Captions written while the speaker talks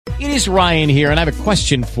It is Ryan here, and I have a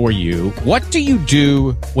question for you. What do you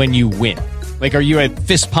do when you win? Like, are you a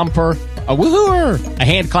fist pumper, a woohooer, a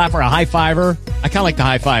hand clapper, a high fiver? I kind of like the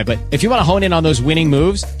high five, but if you want to hone in on those winning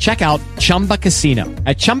moves, check out Chumba Casino.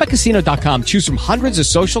 At ChumbaCasino.com, choose from hundreds of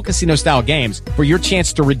social casino-style games for your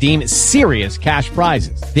chance to redeem serious cash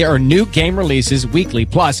prizes. There are new game releases weekly,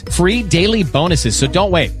 plus free daily bonuses. So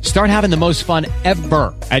don't wait. Start having the most fun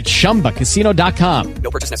ever at ChumbaCasino.com.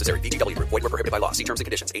 No purchase necessary. VGW Group. Void where prohibited by law. See terms and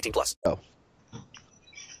conditions. 18 plus.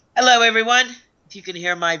 Hello, everyone. If you can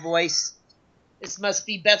hear my voice, this must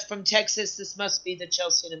be Beth from Texas. This must be the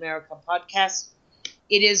Chelsea in America podcast.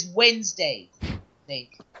 It is Wednesday, I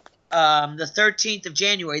think, the 13th of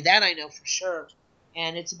January. That I know for sure.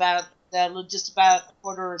 And it's about just about a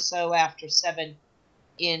quarter or so after 7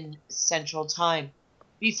 in Central Time.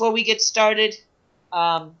 Before we get started,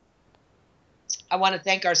 I want to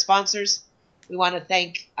thank our sponsors. We want to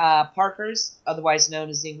thank Parker's, otherwise known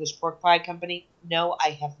as the English Pork Pie Company. No,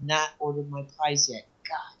 I have not ordered my pies yet.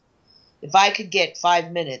 God. If I could get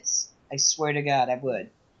 5 minutes, I swear to God I would.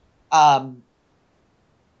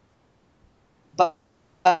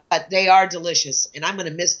 But they are delicious, and I'm going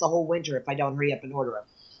to miss the whole winter if I don't hurry up and order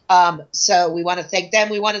them. So we want to thank them.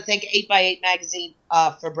 We want to thank 8x8 Magazine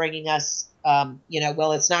for bringing us,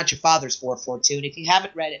 it's not your father's 442. And if you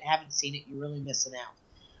haven't read it, haven't seen it, you're really missing out.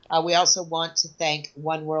 We also want to thank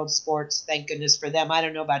One World Sports. Thank goodness for them. I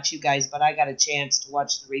don't know about you guys, but I got a chance to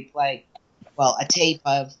watch the replay. Well, a tape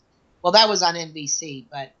of, that was on NBC.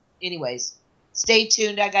 But anyways, stay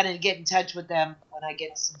tuned. I got to get in touch with them when I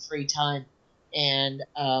get some free time. And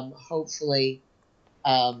hopefully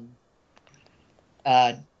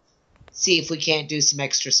see if we can't do some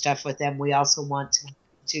extra stuff with them. We also want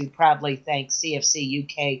to proudly thank CFC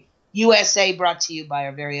UK USA, brought to you by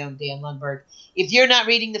our very own Dan Lundberg. If you're not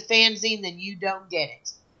reading the fanzine, then you don't get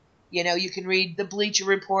it. You can read the Bleacher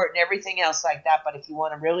Report and everything else like that, but if you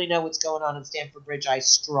want to really know what's going on in Stamford Bridge, I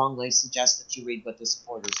strongly suggest that you read what the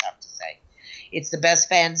supporters have to say. It's the best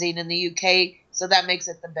fanzine in the UK, so that makes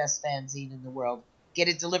it the best fanzine in the world. Get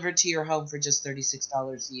it delivered to your home for just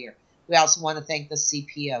 $36 a year. We also want to thank the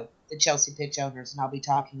CPO, the Chelsea Pitch Owners, and I'll be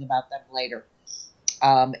talking about them later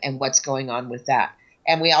and what's going on with that.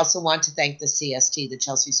 And we also want to thank the CST, the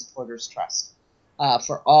Chelsea Supporters Trust,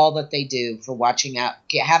 for all that they do, for watching out,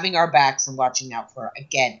 having our backs and watching out for,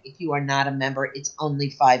 again, if you are not a member, it's only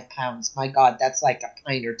 £5. My God, that's like a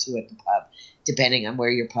pint or two at the pub, depending on where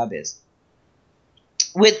your pub is.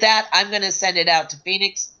 With that, I'm going to send it out to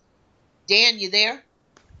Phoenix. Dan, you there?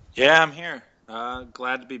 Yeah, I'm here.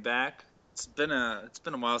 Glad to be back. It's been a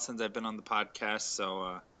while since I've been on the podcast,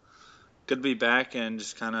 so good to be back and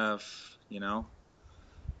just kind of,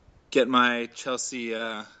 get my Chelsea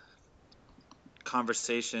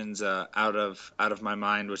conversations out of my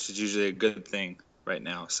mind, which is usually a good thing right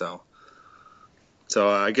now. So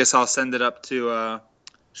I guess I'll send it up to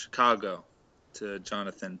Chicago, to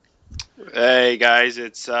Jonathan. Hey guys,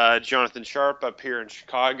 it's Jonathan Sharp up here in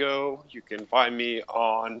Chicago. You can find me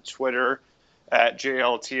on Twitter at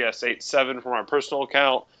JLTS87 for my personal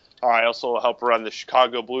account. I also help run the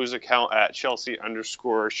Chicago Blues account at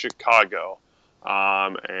Chelsea_Chicago.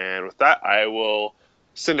 And with that, I will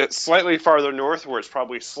send it slightly farther north where it's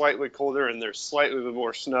probably slightly colder and there's slightly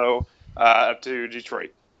more snow up to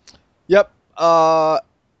Detroit. Yep. Hello,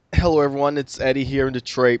 everyone. It's Eddie here in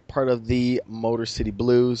Detroit, part of the Motor City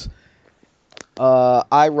Blues.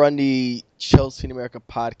 I run the Chelsea in America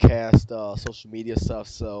podcast, social media stuff.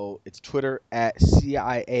 So it's Twitter at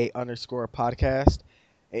CIA_podcast.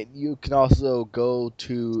 And you can also go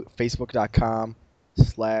to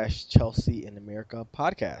Facebook.com/Chelsea in America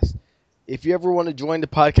podcast. If you ever want to join the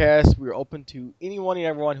podcast, we're open to anyone and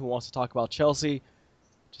everyone who wants to talk about Chelsea.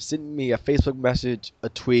 Just send me a Facebook message, a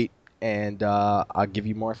tweet, and I'll give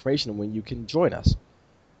you more information on when you can join us.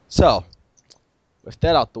 So, with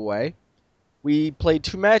that out the way, we played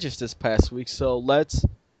 2 matches this past week, so let's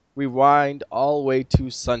rewind all the way to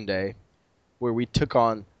Sunday, where we took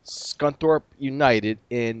on Scunthorpe United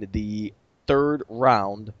in the 3rd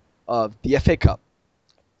round of the FA Cup.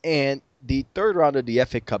 And the 3rd round of the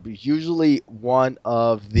FA Cup is usually one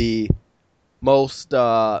of the most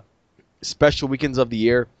special weekends of the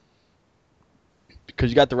year,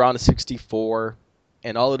 because you got the round of 64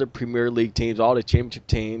 and all of the Premier League teams, all the championship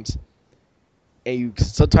teams, and you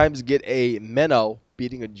sometimes get a minnow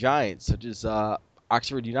beating a giant, such as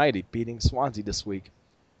Oxford United beating Swansea this week.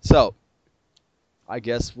 So, I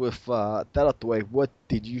guess with that out the way, what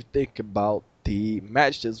did you think about the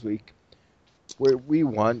match this week where we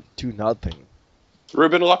won 2-0?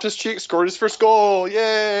 Ruben Loftus-Cheek scored his first goal.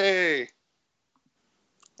 Yay!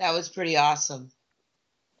 That was pretty awesome.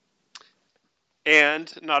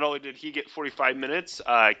 And not only did he get 45 minutes,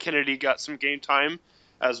 Kennedy got some game time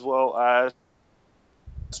as well as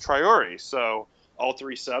Traore. So all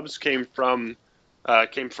three subs came from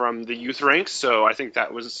the youth ranks. So I think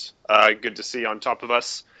that was good to see on top of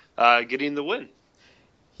us getting the win.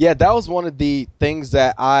 Yeah, that was one of the things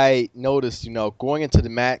that I noticed, going into the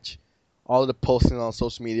match, all of the posting on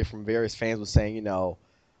social media from various fans was saying,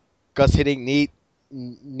 Gus Hiddink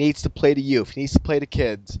needs to play the youth, he needs to play the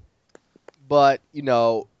kids. But,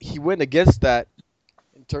 he went against that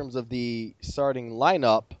in terms of the starting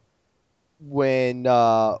lineup when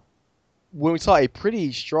we saw a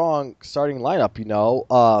pretty strong starting lineup,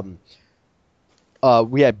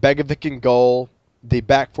 we had Begovic in goal. The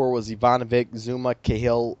back four was Ivanovic, Zuma,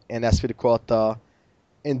 Cahill, and Azpilicueta.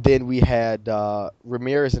 And then we had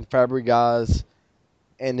Ramirez and Fabregas.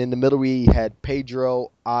 And in the middle we had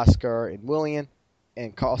Pedro, Oscar, and Willian.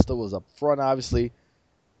 And Costa was up front, obviously.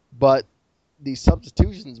 But the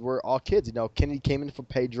substitutions were all kids. Kennedy came in for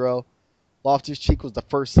Pedro. Loftus-Cheek was the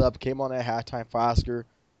first sub, came on at halftime for Oscar.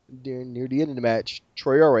 Near the end of the match,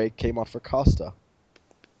 Traore came on for Costa.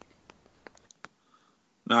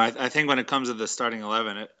 No, I think when it comes to the starting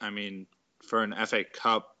 11, for an FA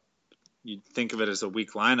Cup, you'd think of it as a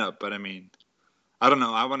weak lineup. But, I don't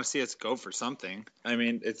know. I want to see us go for something.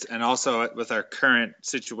 And also with our current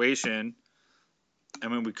situation,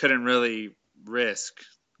 we couldn't really risk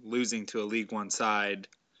losing to a League One side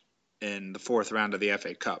in the fourth round of the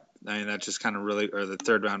FA Cup. That just kind of or the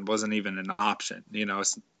third round wasn't even an option,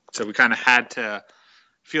 So we kind of had to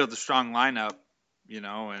field a strong lineup,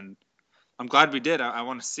 and I'm glad we did. I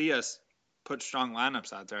want to see us put strong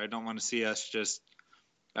lineups out there. I don't want to see us just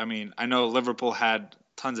I know Liverpool had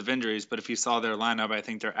tons of injuries, but if you saw their lineup, I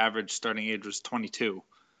think their average starting age was 22.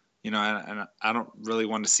 And I don't really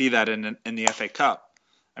want to see that in the FA Cup.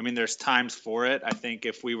 There's times for it. I think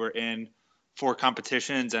if we were in 4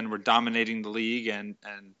 competitions and we're dominating the league and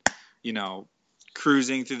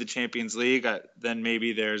cruising through the Champions League, then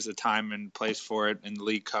maybe there's a time and place for it in the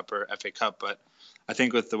League Cup or FA Cup. But I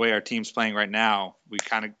think with the way our team's playing right now, we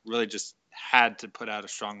kind of really just had to put out a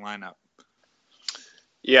strong lineup.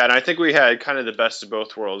 Yeah, and I think we had kind of the best of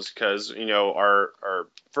both worlds because, our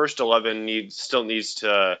first 11 still needs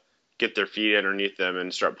to get their feet underneath them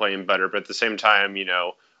and start playing better. But at the same time,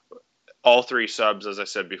 all 3 subs, as I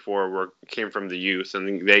said before, came from the youth,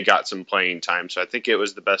 and they got some playing time. So I think it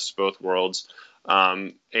was the best of both worlds. We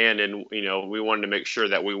wanted to make sure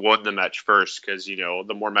that we won the match first because,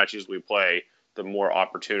 the more matches we play, the more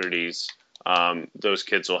opportunities those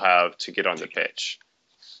kids will have to get on the pitch.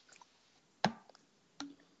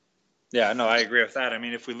 Yeah, no, I agree with that.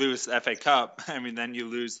 If we lose the FA Cup, then you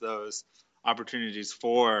lose those opportunities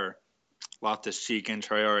for Loftus-Cheek and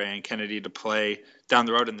Traore and Kennedy to play down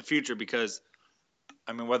the road in the future because,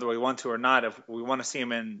 whether we want to or not, if we want to see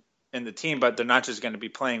them in the team, but they're not just going to be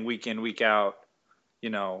playing week in, week out,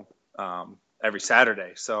 every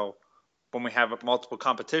Saturday. So when we have multiple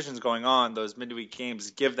competitions going on, those midweek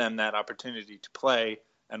games give them that opportunity to play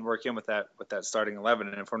and work in with that starting 11.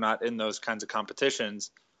 And if we're not in those kinds of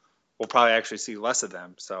competitions, we'll probably actually see less of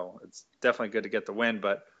them. So it's definitely good to get the win.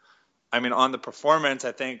 But on the performance,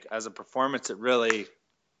 I think as a performance, I really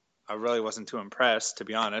wasn't too impressed, to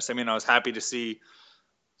be honest. I was happy to see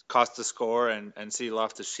Costa score and see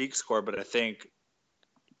Loftus-Cheek score, but I think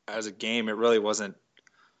as a game, it really wasn't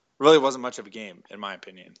much of a game, in my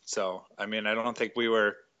opinion. So, I don't think we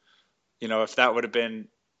were, if that would have been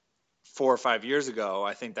 4 or 5 years ago,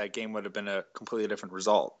 I think that game would have been a completely different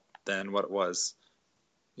result than what it was,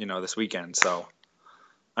 this weekend. So,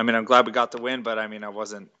 I'm glad we got the win, but I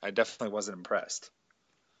definitely wasn't impressed.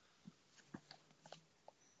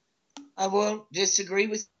 I won't disagree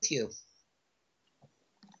with you.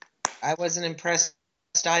 I wasn't impressed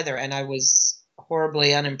either, and I was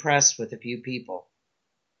horribly unimpressed with a few people.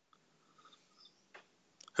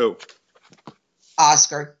 Who?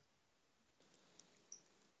 Oscar.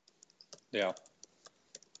 Yeah.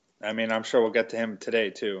 I'm sure we'll get to him today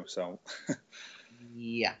too, so.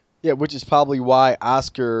 Yeah. Yeah, which is probably why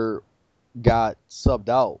Oscar got subbed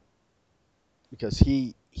out. Because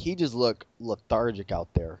he just looked lethargic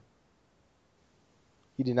out there.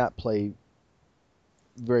 He did not play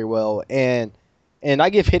very well. And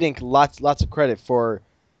I give Hiddink lots of credit for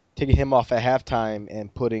taking him off at halftime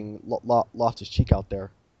and putting Loftus-Cheek out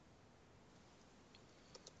there.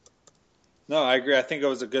 No, I agree. I think it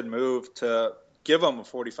was a good move to give him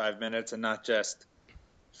 45 minutes and not just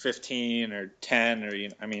 15 or 10 or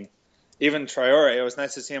even Traore. It was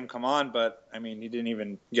nice to see him come on, but he didn't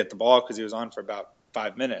even get the ball because he was on for about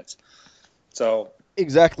 5 minutes. So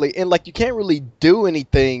exactly, and you can't really do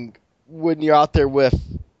anything when you're out there with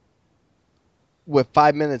with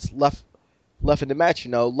 5 minutes left in the match.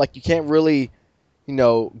 Like you can't really,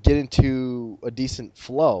 get into a decent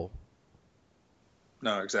flow.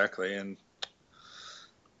 No, exactly. And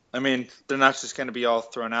I mean, they're not just going to be all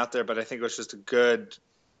thrown out there, but I think it was just it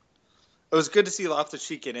was good to see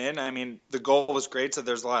Loftus-Cheek get in. I mean, the goal was great, so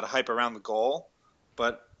there's a lot of hype around the goal,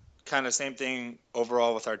 but kind of same thing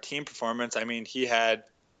overall with our team performance. I mean, he had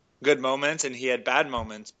good moments and he had bad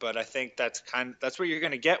moments, but I think that's what you're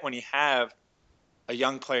going to get when you have a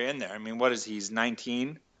young player in there. I mean, what is he? He's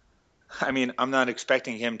 19. I mean, I'm not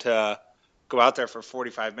expecting him to go out there for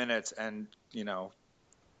 45 minutes and,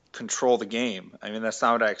 control the game. I mean, that's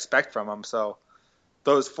not what I expect from him. So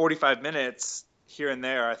those 45 minutes here and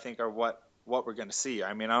there, I think, are what we're going to see.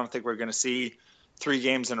 I mean, I don't think we're going to see 3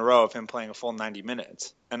 games in a row of him playing a full 90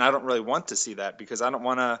 minutes. And I don't really want to see that because I don't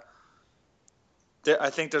want to. I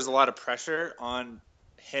think there's a lot of pressure on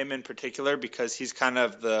him in particular because he's kind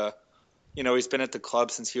of he's been at the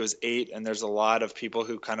club since he was 8, and there's a lot of people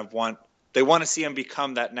who kind of want to see him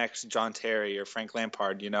become that next John Terry or Frank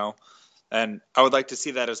Lampard, And I would like to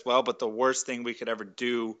see that as well, but the worst thing we could ever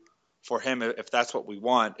do for him, if that's what we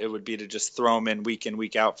want, it would be to just throw him in,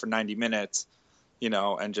 week out for 90 minutes,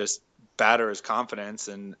 and just batter his confidence.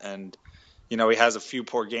 And he has a few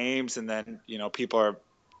poor games, and then, people are,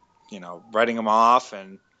 writing him off.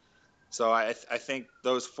 And so I think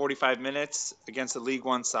those 45 minutes against the League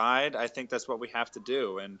One side, I think that's what we have to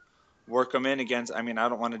do and work him in against. I mean, I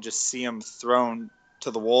don't want to just see him thrown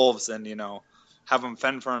to the wolves and, have him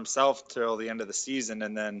fend for himself till the end of the season.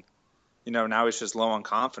 And then, now he's just low on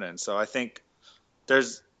confidence. So I think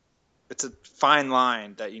it's a fine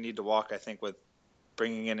line that you need to walk, I think, with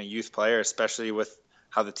bringing in a youth player, especially with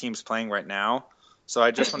how the team's playing right now. So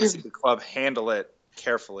I just want to see the club handle it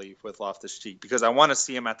carefully with Loftus-Cheek because I want to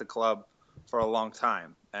see him at the club for a long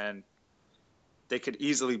time. And they could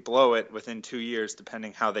easily blow it within 2 years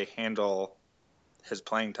depending how they handle his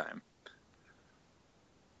playing time.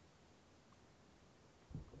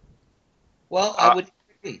 Well, I would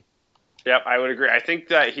agree. Yep, I would agree. I think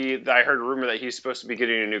that I heard a rumor that he's supposed to be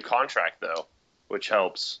getting a new contract, though, which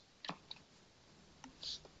helps.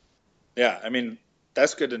 Yeah, I mean,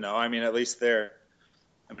 that's good to know. I mean, at least they're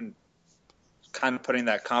kind of putting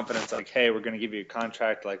that confidence like, hey, we're going to give you a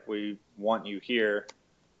contract. Like, we want you here.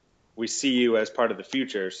 We see you as part of the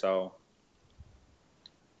future, so.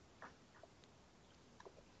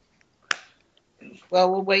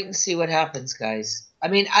 Well, we'll wait and see what happens, guys. I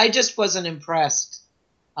mean, I just wasn't impressed.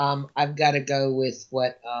 I've got to go with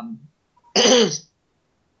what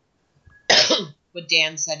what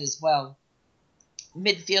Dan said as well.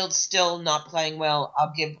 Midfield's still not playing well.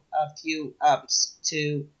 I'll give a few ups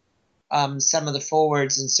to some of the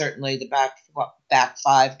forwards and certainly the back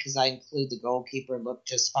 5 because I include the goalkeeper looked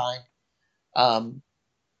just fine.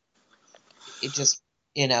 It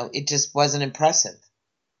just wasn't impressive.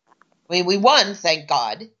 I mean, we won, thank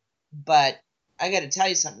God, but I got to tell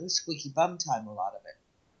you something, squeaky bum time, a lot of it.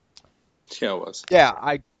 Yeah, it was. Yeah,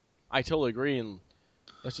 I totally agree, and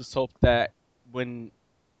let's just hope that when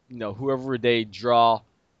whoever they draw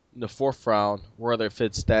in the 4th round, whether if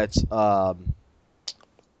that's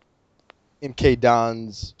MK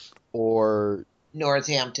Dons or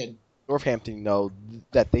Northampton,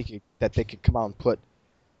 that they could come out and put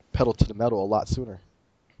pedal to the metal a lot sooner.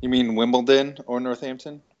 You mean Wimbledon or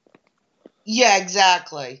Northampton? Yeah,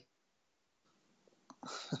 exactly.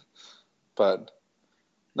 But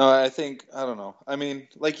no, I don't know. I mean,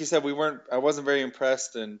 like you said, I wasn't very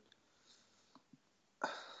impressed, and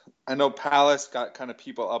I know Palace got kind of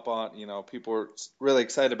people up on, people were really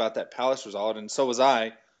excited about that Palace result, and so was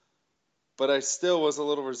I. But I still was a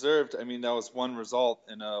little reserved. I mean, that was one result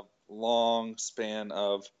in a long span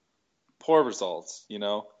of poor results,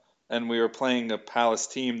 and we were playing a Palace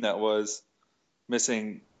team that was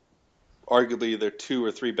missing arguably their 2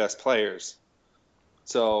 or 3 best players.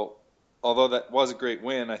 So, although that was a great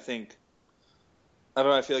win, I don't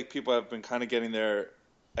know, I feel like people have been kind of getting their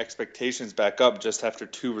expectations back up just after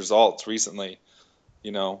 2 results recently,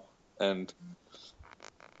 and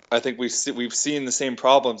I think we've seen the same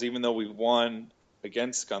problems, even though we won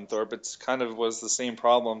against Scunthorpe. It's kind of was the same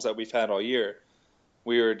problems that we've had all year.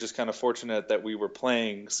 We were just kind of fortunate that we were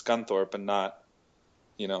playing Scunthorpe and not,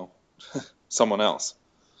 someone else.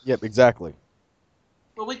 Yep, exactly.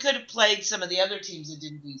 Well, we could have played some of the other teams that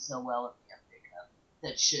didn't do so well at the FA Cup.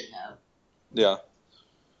 That should have. Yeah.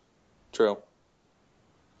 True.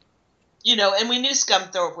 And we knew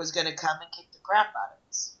Scunthorpe was going to come and kick the crap out of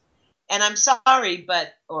us. And I'm sorry,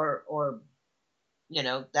 but or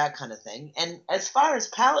that kind of thing. And as far as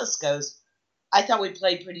Palace goes, I thought we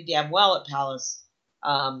played pretty damn well at Palace.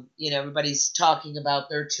 Everybody's talking about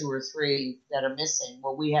their 2 or 3 that are missing.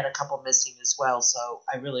 Well, we had a couple missing as well, so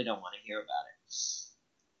I really don't want to hear about it.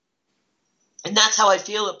 And that's how I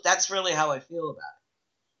feel. That's really how I feel about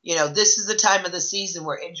it. This is the time of the season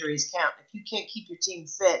where injuries count. If you can't keep your team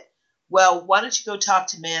fit, well, why don't you go talk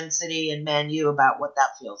to Man City and Man U about what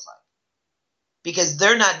that feels like? Because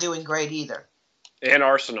they're not doing great either. And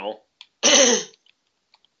Arsenal.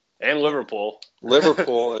 And Liverpool.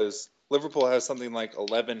 Liverpool has something like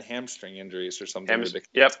 11 hamstring injuries or something ridiculous.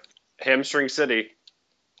 Yep. Hamstring City.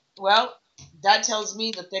 Well, that tells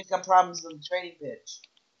me that they've got problems on the training pitch.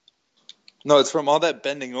 No, it's from all that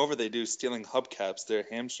bending over they do, stealing hubcaps. Their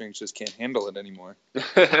hamstrings just can't handle it anymore.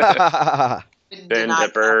 Ben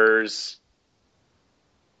Dippers.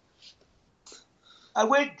 I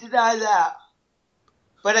wouldn't deny that.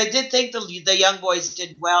 But I did think the young boys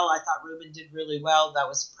did well. I thought Ruben did really well. That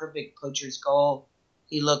was a perfect poacher's goal.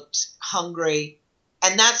 He looked hungry.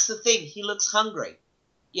 And that's the thing. He looks hungry.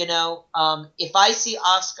 If I see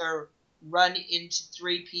Oscar run into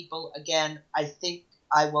 3 people again, I think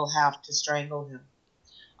I will have to strangle him.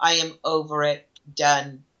 I am over it,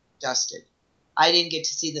 done, dusted. I didn't get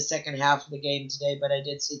to see the second half of the game today, but I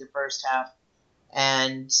did see the first half.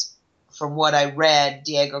 And from what I read,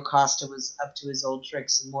 Diego Costa was up to his old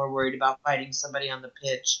tricks and more worried about fighting somebody on the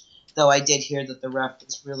pitch, though I did hear that the ref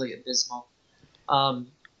was really abysmal.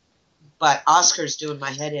 But Oscar's doing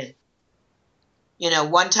my head in.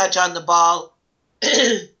 One touch on the ball,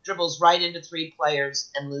 dribbles right into 3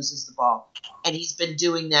 players and loses the ball. And he's been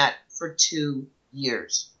doing that for 2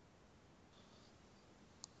 years.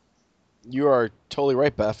 You are totally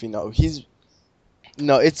right, Beth.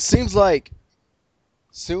 It seems like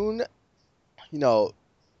soon,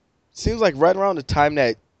 seems like right around the time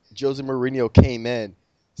that Jose Mourinho came in,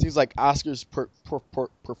 seems like Oscar's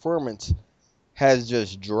performance has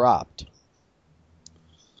just dropped.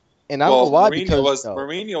 And I don't know why,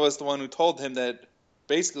 Mourinho was the one who told him that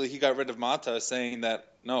basically he got rid of Mata, saying that,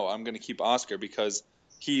 no, I'm going to keep Oscar because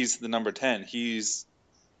he's the number 10. He's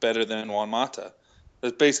better than Juan Mata.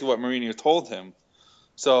 That's basically what Mourinho told him.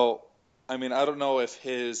 So, I don't know if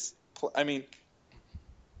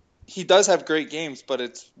he does have great games, but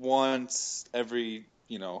it's once every,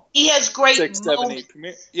 He has great 6, 7, moments.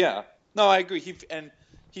 8. Yeah. No, I agree.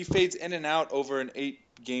 He fades in and out over an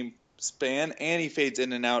 8-game span, and he fades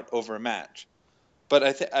in and out over a match.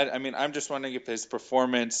 But I'm just wondering if his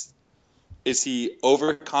performance, is he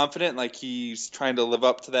overconfident, like he's trying to live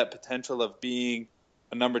up to that potential of being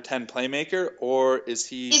a number 10 playmaker, or is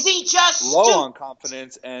he just low on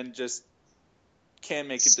confidence and just can't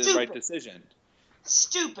make the right decision?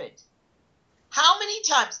 Stupid. How many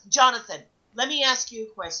times, Jonathan, let me ask you a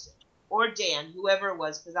question, or Dan, whoever it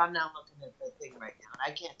was, because I'm not looking at the thing right now, and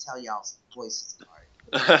I can't tell y'all's voices apart.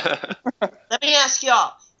 Let me ask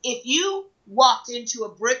y'all, if you walked into a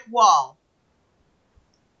brick wall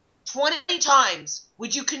 20 times,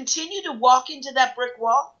 would you continue to walk into that brick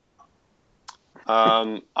wall?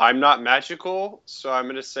 I'm not magical, so I'm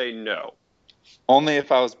going to say no. Only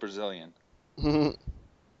if I was Brazilian.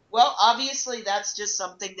 Well, obviously, that's just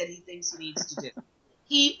something that he thinks he needs to do.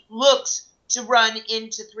 He looks to run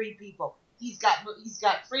into 3 people. He's got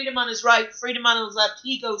freedom on his right, freedom on his left.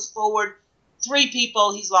 He goes forward. 3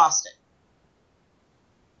 people, he's lost it.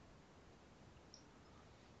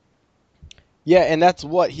 Yeah, and that's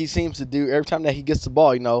what he seems to do every time that he gets the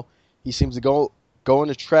ball. He seems to go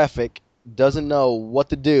into traffic, doesn't know what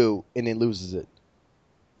to do, and then loses it.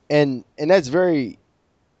 And that's very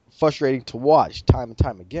frustrating to watch time and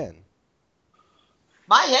time again.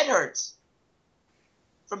 My head hurts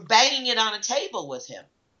from banging it on a table with him.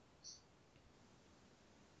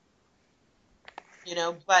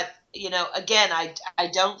 But again, I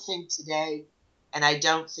don't think today, and I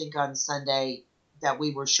don't think on Sunday, that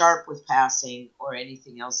we were sharp with passing or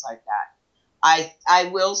anything else like that. I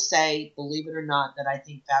will say, believe it or not, that I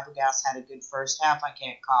think Fabregas had a good first half. I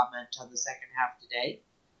can't comment on the second half today.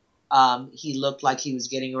 He looked like he was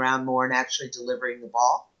getting around more and actually delivering the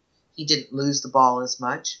ball. He didn't lose the ball as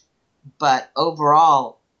much. But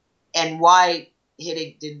overall, and why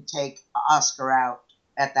Hiddink didn't take Oscar out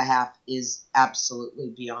at the half is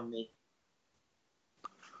absolutely beyond me.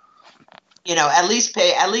 At least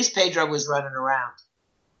Pedro was running around.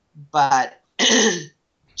 But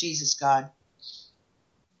Jesus God.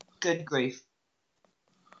 Good grief.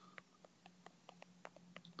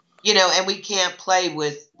 And we can't play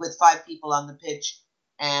with 5 people on the pitch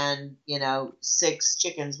and, 6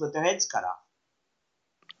 chickens with their heads cut off.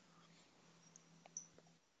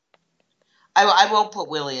 I won't put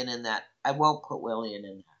Willian in that.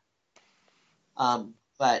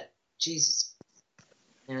 But Jesus,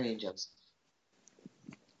 Mary and Joseph.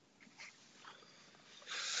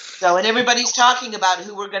 So, and everybody's talking about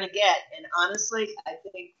who we're going to get. And honestly, I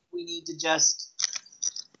think we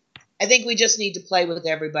just need to play with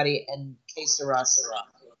everybody and que sera, sera.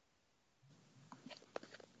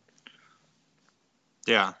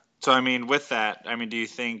 Yeah. So, I mean, with that, I mean,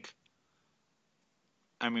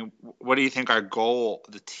 what do you think our goal,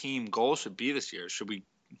 the team goal should be this year? Should we,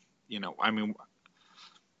 I mean,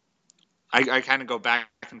 I kind of go back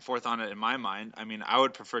and forth on it in my mind. I mean, I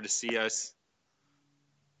would prefer to see us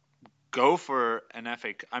go for an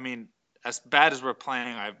FA. I mean, as bad as we're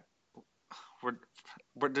playing,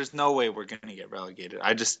 there's no way we're going to get relegated.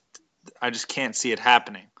 I just can't see it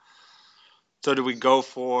happening. So do we go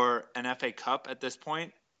for an FA Cup at this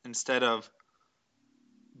point instead of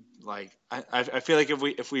like I feel like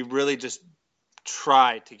if we really just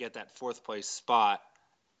try to get that fourth place spot,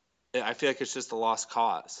 I feel like it's just a lost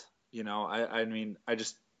cause. I mean, I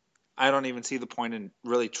don't even see the point in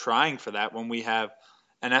really trying for that when we have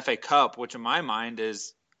an FA Cup, which in my mind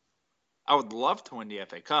is I would love to win the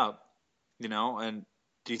FA Cup, and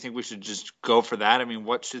do you think we should just go for that? I mean,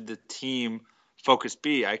 what should the team focus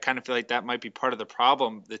be? I kind of feel like that might be part of the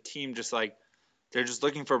problem. The team they're just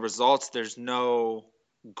looking for results. There's no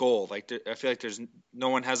goal. Like I feel like there's no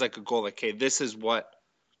one has like a goal. Like, okay, this is what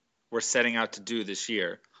we're setting out to do this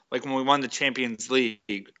year. Like when we won the Champions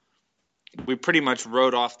League, we pretty much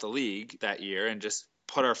wrote off the league that year and just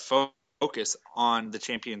put our focus on the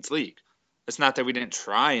Champions League. It's not that we didn't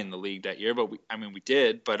try in the league that year, but we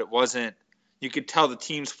did, but it wasn't. You could tell the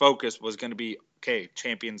team's focus was going to be okay,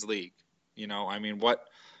 Champions League. I mean, what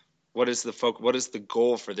is the what is the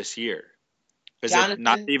goal for this year? Is it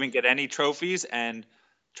not even get any trophies and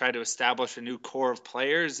try to establish a new core of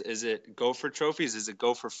players? Is it go for trophies? Is it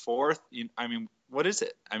go for fourth? I mean, what is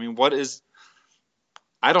it? I mean, what is?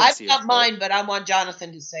 I don't see it. I've got mine, but I want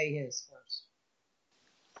Jonathan to say his first.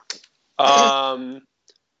 I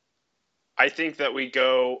think that we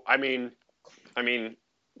go. I don't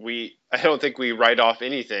think we write off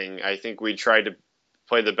anything. I think we try to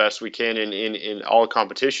play the best we can in all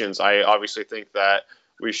competitions. I obviously think that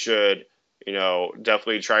we should,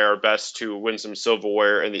 definitely try our best to win some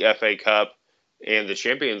silverware in the FA Cup and the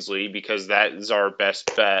Champions League, because that is our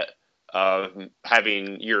best bet of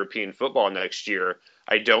having European football next year.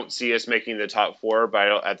 I don't see us making the top four,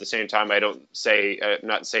 but at the same time, I'm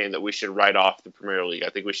not saying that we should write off the Premier League. I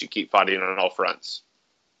think we should keep fighting on all fronts.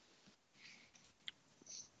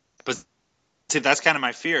 But see, that's kind of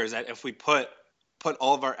my fear, is that if we put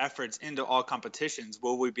all of our efforts into all competitions,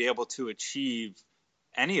 will we be able to achieve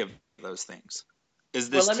any of those things? Is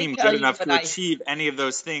this team good enough to achieve any of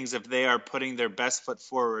those things if they are putting their best foot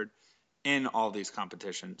forward in all these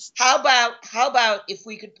competitions? How about if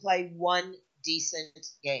we could play one decent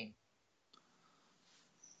game?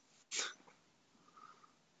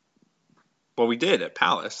 Well, we did at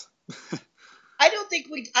Palace. I don't think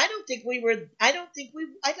we did.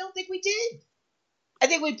 I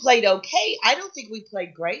think we played okay. I don't think we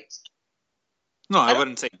played great. No, I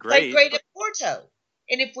wouldn't say great. Great at Porto.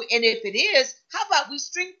 And if it is, how about we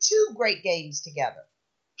string 2 great games together?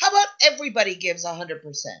 How about everybody gives 100%?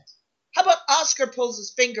 How about Oscar pulls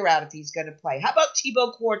his finger out if he's going to play? How about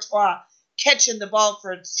Thibaut Courtois catching the ball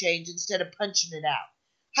for exchange instead of punching it out?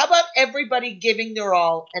 How about everybody giving their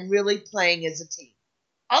all and really playing as a team?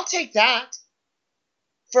 I'll take that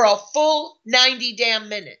for a full 90 damn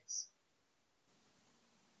minutes.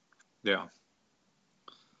 Yeah.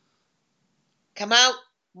 Come out,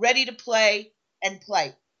 ready to play, and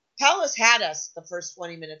play. Palace had us the first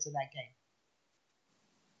 20 minutes of that game.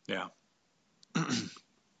 Yeah.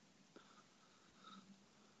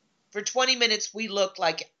 For 20 minutes, we looked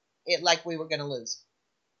like we were going to lose.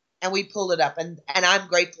 And we pulled it up. And I'm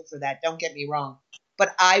grateful for that. Don't get me wrong.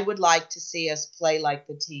 But I would like to see us play like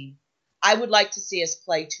the team. I would like to see us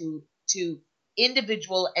play to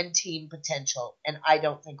individual and team potential. And I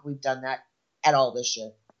don't think we've done that at all this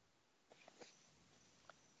year.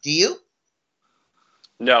 Do you?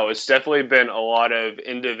 No, it's definitely been a lot of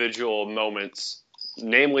individual moments,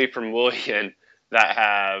 namely from Willian, that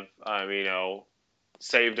have,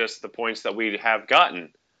 saved us the points that we have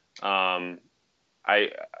gotten. I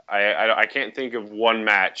can't think of one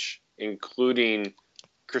match, including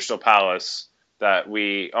Crystal Palace, that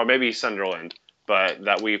or maybe Sunderland, but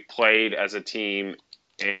that we played as a team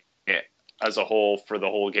as a whole for the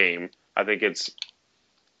whole game. I think it's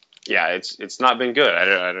not been good.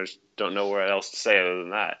 I just don't know what else to say other than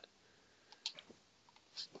that.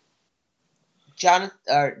 Jonathan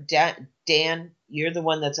or Dan, you're the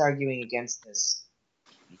one that's arguing against this.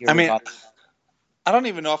 I don't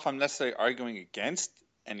even know if I'm necessarily arguing against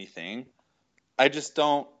anything. I just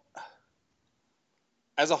don't.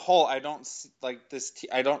 as a whole, I don't like this.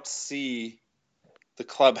 I don't see the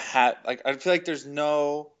club like. I feel like there's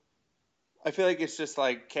no. I feel like it's just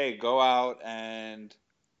like, okay, go out and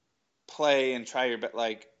play and try your best.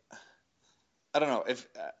 Like, I don't know, if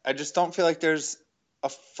I just don't feel like there's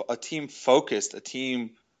a team focused, a team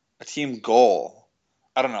goal.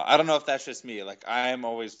 I don't know. I don't know if that's just me. Like, I am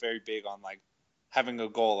always very big on like having a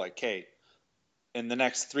goal. Like, hey, in the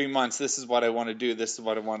next 3 months, this is what I want to do. This is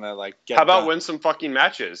what I want to like get. How about done. win some fucking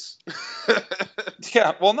matches?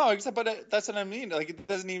 Yeah, well, no, except but that's what I mean. Like, it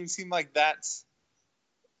doesn't even seem like that's.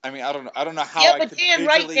 I mean, I don't know. I don't know how Yeah, I but could Dan,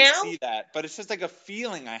 right visually now, see that, but it's just like a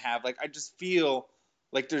feeling I have. Like, I just feel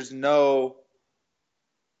like there's no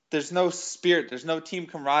spirit, there's no team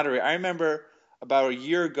camaraderie. I remember about a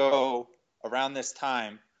year ago around this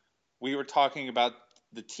time, we were talking about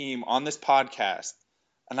the team on this podcast,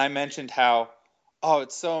 and I mentioned how, oh,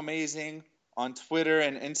 it's so amazing on Twitter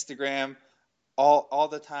and Instagram. All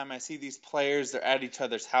the time I see these players, they're at each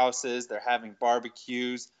other's houses, they're having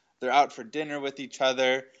barbecues, they're out for dinner with each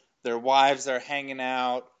other, their wives are hanging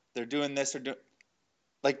out, they're doing this or doing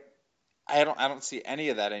like I don't see any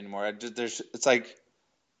of that anymore. It's like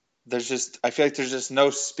I feel like there's just no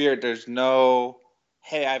spirit. There's no,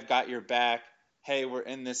 hey, I've got your back. Hey, we're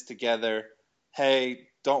in this together. Hey,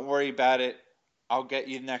 don't worry about it. I'll get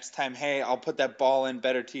you next time. Hey, I'll put that ball in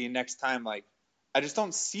better to you next time. Like, I just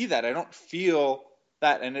don't see that. I don't feel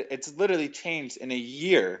that. And it's literally changed in a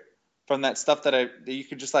year from that stuff that you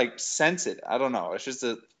could just like sense it. I don't know. It's just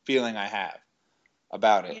a feeling I have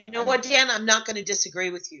about it. you know what, Dan? I'm not going to disagree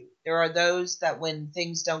with you. There are those that when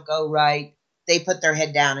things don't go right, they put their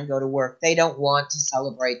head down and go to work. They don't want to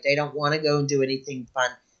celebrate. They don't want to go and do anything fun.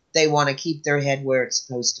 They want to keep their head where it's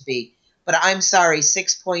supposed to be. But I'm sorry,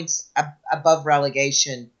 6 points above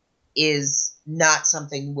relegation is not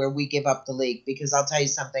something where we give up the league, because I'll tell you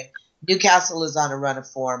something. Newcastle is on a run of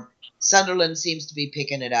form. Sunderland seems to be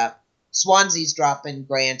picking it up. Swansea's dropping,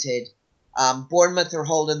 granted. Bournemouth are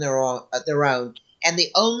holding their own. And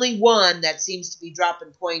the only one that seems to be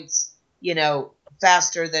dropping points,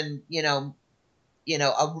 faster than,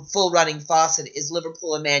 a full running faucet is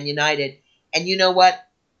Liverpool and Man United. And you know what?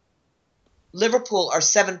 Liverpool are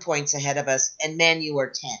 7 points ahead of us, and Man U are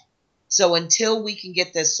 10. So until we can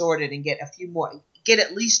get this sorted and get a few more, get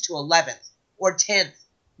at least to 11th or 10th,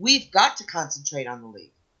 we've got to concentrate on the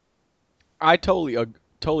league. I totally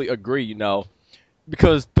agree.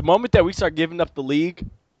 Because the moment that we start giving up the league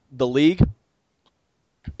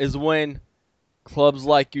is when clubs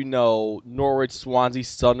like Norwich, Swansea,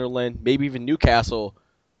 Sunderland, maybe even Newcastle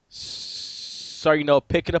start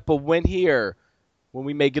picking up a win here. When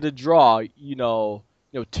we may get a draw, 2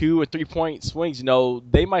 or 3 point swings,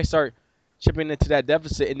 they might start chipping into that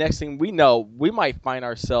deficit, and next thing we know, we might find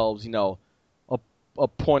ourselves, a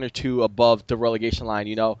point or two above the relegation line.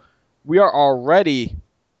 We are already,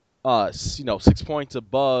 6 points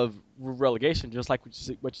above relegation, just like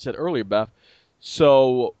what you said earlier, Beth.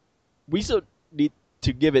 So we still need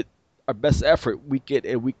to give it our best effort week in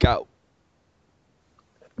and week out.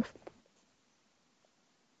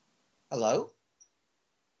 Hello?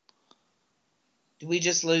 Did we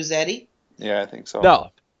just lose Eddie? Yeah, I think so.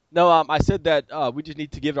 No. I said that we just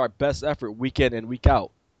need to give it our best effort week in and week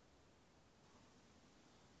out.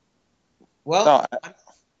 Well, No,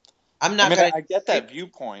 I'm not going to. I get that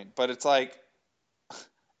viewpoint, but it's like,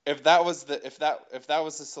 if that was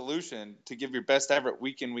the solution, to give your best effort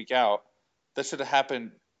week in, week out, that should have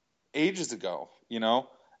happened ages ago.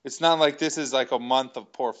 It's not like this is like a month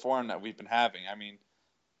of poor form that we've been having. I mean,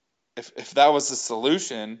 if that was the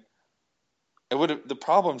solution, the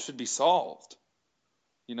problem should be solved.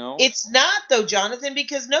 It's not, though, Jonathan,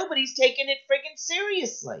 because nobody's taking it friggin'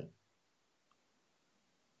 seriously.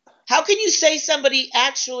 How can you say somebody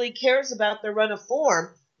actually cares about their run of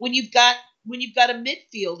form when you've got a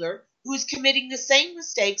midfielder who's committing the same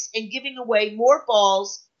mistakes and giving away more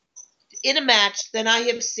balls in a match than I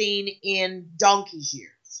have seen in donkey's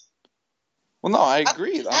years? Well, no, I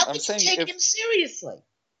agree. How I'm can saying you take him seriously?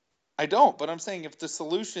 I don't, but I'm saying if the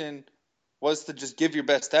solution was to just give your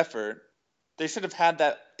best effort, they should have had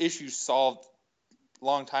that issue solved a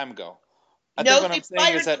long time ago. I think what I'm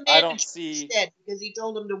saying is that I don't see, instead because he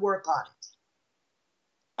told him to work on it.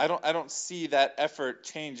 I don't see that effort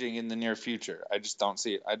changing in the near future. I just don't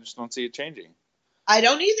see it. I just don't see it changing. I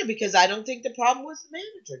don't either, because I don't think the problem was the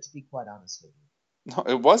manager, to be quite honest with you. No,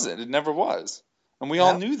 it wasn't. It never was. And we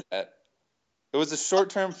all knew that. It was a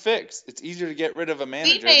short-term fix. It's easier to get rid of a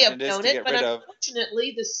manager than it is to get rid of.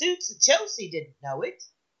 Unfortunately, the suits at Chelsea didn't know it.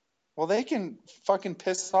 Well, they can fucking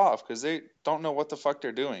piss off because they don't know what the fuck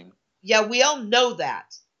they're doing. Yeah, we all know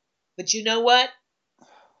that. But you know what?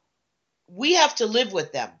 we have to live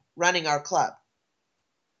with them running our club.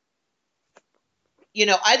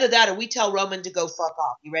 Either that or we tell Roman to go fuck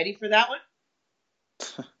off. You ready for that one?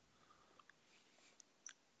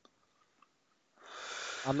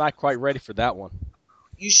 I'm not quite ready for that one.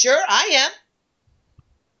 You sure? I am.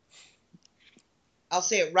 I'll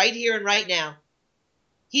say it right here and right now.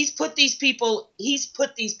 He's put these people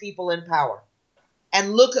in power.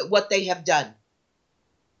 And look at what they have done.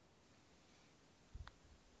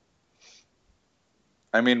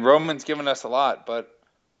 I mean, Roman's given us a lot, but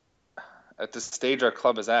at the stage our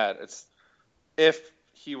club is at, if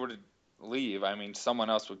he were to leave, I mean, someone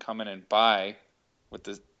else would come in and buy with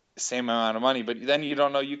the same amount of money, but then you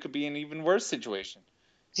don't know, you could be in an even worse situation.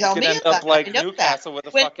 Tell you could me end about up like I know Newcastle that.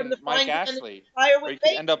 with a Went fucking from the Mike frying pan to the Ashley. fire Or with you could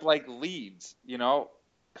bacon. end up like Leeds,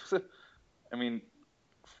 I mean,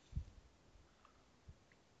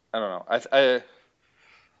 I don't know.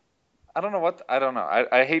 I don't know I don't know.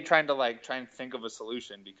 I hate trying to think of a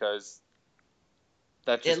solution, because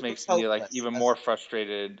that just It looks makes me like hopeless. even more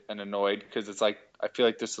frustrated and annoyed, because it's like I feel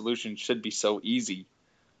like the solution should be so easy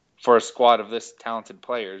for a squad of this talented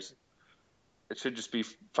players. It should just be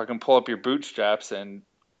fucking pull up your bootstraps and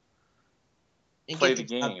play the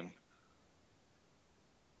game.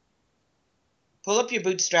 Pull up your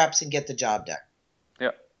bootstraps and get the job done.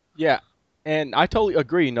 Yeah. Yeah, and I totally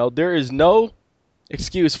agree. No, there is no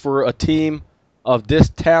excuse for a team of this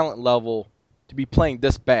talent level to be playing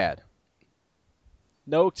this bad.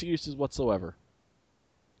 No excuses whatsoever.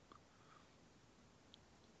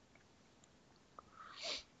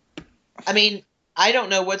 I mean, I don't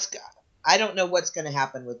know what's going to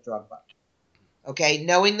happen with Drogba. Okay,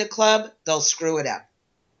 knowing the club, they'll screw it up.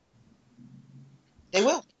 They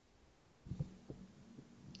will.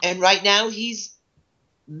 And right now,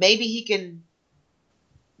 maybe he can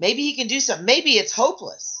do something. Maybe it's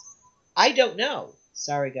hopeless. I don't know.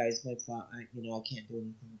 Sorry, guys, my fault. I can't do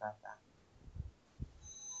anything about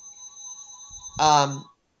that.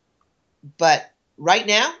 But right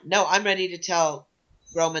now, no, I'm ready to tell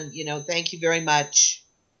Roman, thank you very much.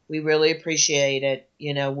 We really appreciate it.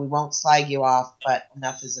 We won't slag you off, but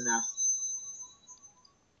enough is enough.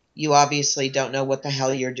 You obviously don't know what the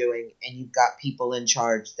hell you're doing, and you've got people in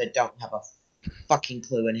charge that don't have a fucking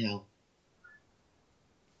clue in hell.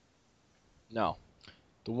 No.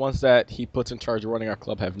 The ones that he puts in charge of running our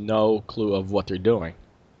club have no clue of what they're doing.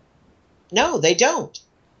 No, they don't.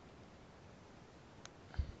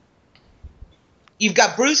 You've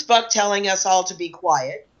got Bruce Buck telling us all to be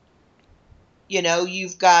quiet.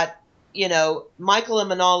 You've got, Michael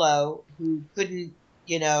Imanolo, who couldn't,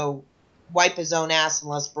 wipe his own ass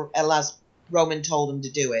unless Roman told him to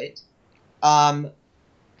do it.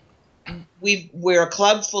 We're a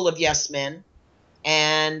club full of yes men,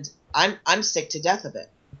 and I'm sick to death of it.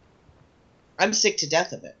 I'm sick to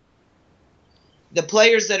death of it. The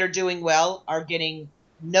players that are doing well are getting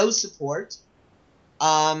no support,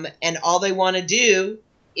 and all they want to do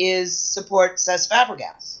is support Cesc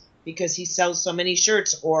Fabregas because he sells so many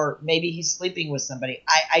shirts, or maybe he's sleeping with somebody.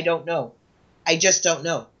 I don't know. I just don't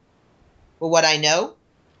know. But what I know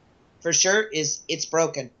for sure is it's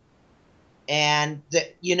broken. And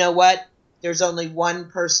you know what? There's only one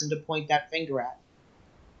person to point that finger at.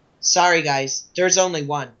 Sorry, guys. There's only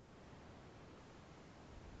one.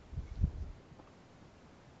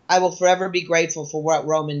 I will forever be grateful for what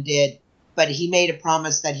Roman did, but he made a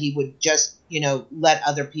promise that he would just, let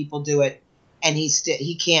other people do it, and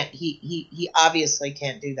he can't. He obviously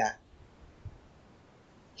can't do that.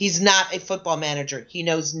 He's not a football manager. He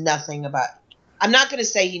knows nothing about. I'm not going to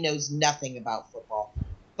say he knows nothing about football,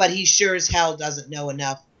 but he sure as hell doesn't know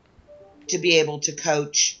enough to be able to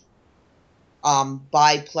coach,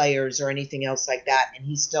 buy players or anything else like that, and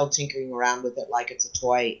he's still tinkering around with it like it's a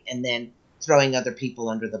toy, and then throwing other people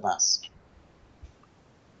under the bus.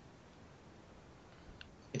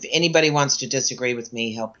 If anybody wants to disagree with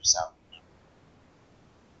me, help yourself.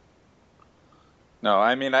 No,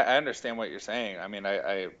 I mean, I understand what you're saying. I mean,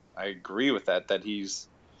 I agree with that he's...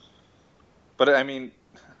 But, I mean,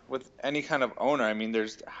 with any kind of owner, I mean,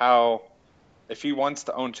 if he wants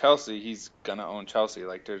to own Chelsea, he's going to own Chelsea.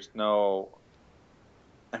 Like, there's no...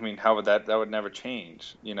 I mean, how would that would never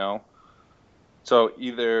change, So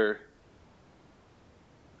either...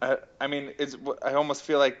 I mean, I almost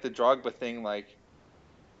feel like the Drogba thing, like,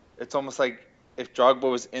 it's almost like if Drogba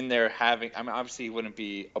was in there I mean, obviously he wouldn't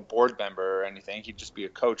be a board member or anything. He'd just be a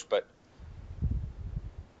coach. But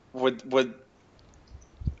would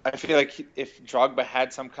I feel like if Drogba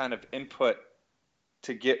had some kind of input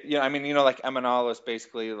to get, I mean, like Emanalo is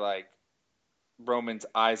basically like Roman's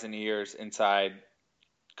eyes and ears inside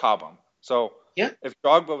Cobham. So yeah, if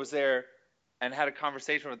Drogba was there and had a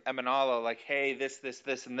conversation with Emanalo, like, hey, this,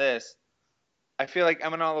 and this, I feel like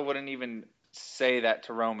Emanalo wouldn't even say that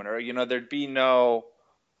to Roman, or, there'd be no,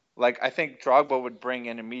 like, I think Drogba would bring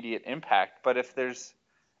an immediate impact, but if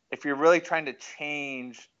you're really trying to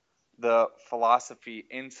change the philosophy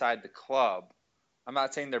inside the club, I'm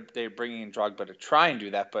not saying they're bringing in Drogba to try and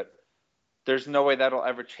do that, but there's no way that'll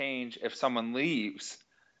ever change if someone leaves.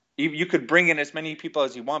 You could bring in as many people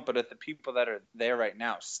as you want, but if the people that are there right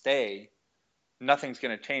now stay, nothing's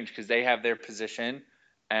going to change because they have their position,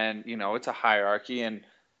 and it's a hierarchy. And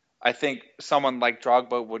I think someone like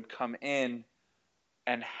Drogba would come in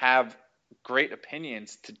and have great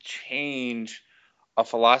opinions to change a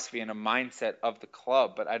philosophy and a mindset of the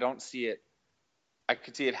club, but I don't see it. I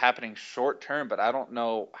could see it happening short term, but I don't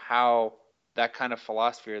know how that kind of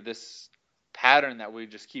philosophy or this pattern that we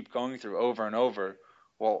just keep going through over and over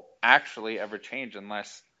will actually ever change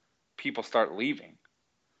unless people start leaving.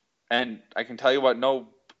 And I can tell you what, no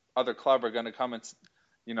other club are going to come and,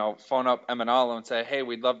 phone up Emanalo and say, hey,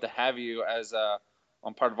 we'd love to have you as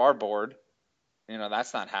on part of our board.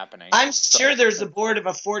 That's not happening. I'm sure there's a board of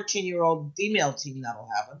a 14-year-old female team that'll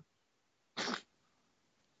have him.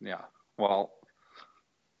 Yeah. Well,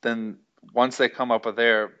 then once they come up with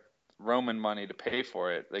their Roman money to pay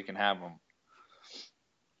for it, they can have them.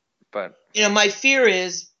 But my fear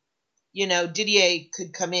is, Didier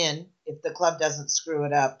could come in if the club doesn't screw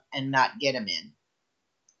it up and not get him in.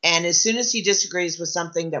 And as soon as he disagrees with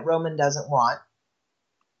something that Roman doesn't want,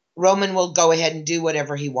 Roman will go ahead and do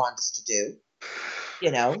whatever he wants to do,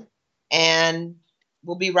 and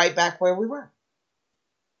we'll be right back where we were.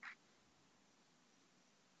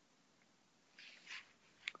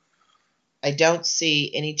 I don't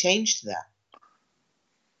see any change to that.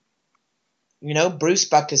 Bruce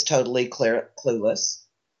Buck is totally clueless.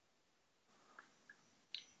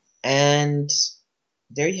 And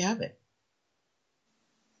there you have it.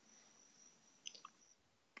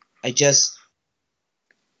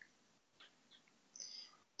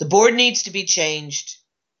 The board needs to be changed.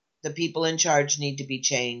 The people in charge need to be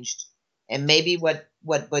changed. And maybe what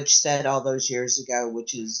Butch said all those years ago,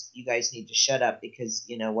 which is you guys need to shut up because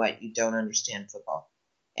you know what? You don't understand football.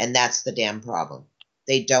 And that's the damn problem.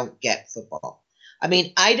 They don't get football. I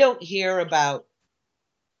mean, I don't hear about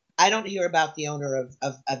the owner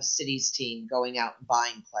of City's team going out and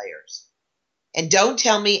buying players. And don't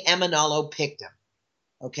tell me Emanalo picked him.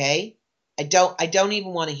 Okay? I don't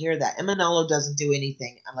even want to hear that. Emanalo doesn't do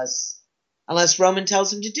anything unless Roman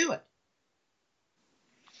tells him to do it.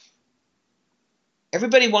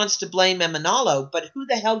 Everybody wants to blame Emanalo, but who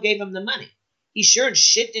the hell gave him the money? He sure as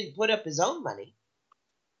shit didn't put up his own money.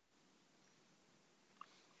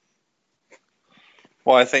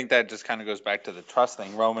 Well, I think that just kind of goes back to the trust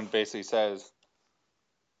thing. Roman basically says,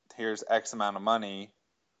 here's X amount of money.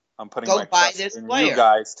 I'm putting my trust in you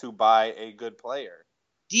guys to buy a good player.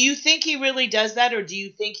 Do you think he really does that, or do you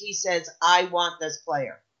think he says, I want this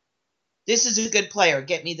player? This is a good player.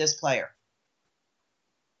 Get me this player.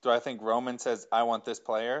 Do I think Roman says, I want this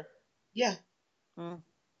player? Yeah.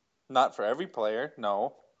 Not for every player,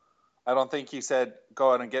 no. I don't think he said,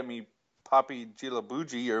 go out and get me Papi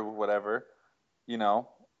Gilabuji or whatever,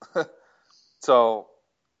 So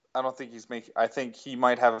I don't think I think he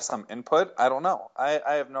might have some input. I don't know. I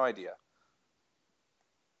have no idea.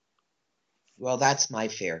 Well, that's my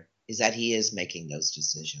fear, is that he is making those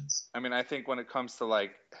decisions. I mean, I think when it comes to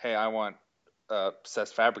like, hey, I want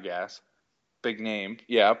Cesc Fabregas, big name,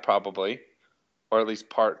 yeah, probably, or at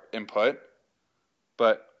least part input.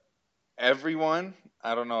 But everyone,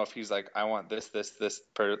 I don't know if he's like, I want this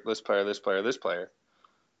player.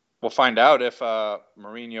 We'll find out if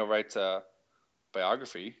Mourinho writes a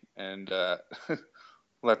biography and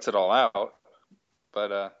lets it all out,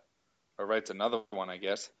 but or writes another one, I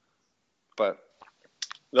guess. But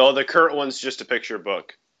no, the current one's just a picture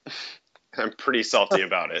book. I'm pretty salty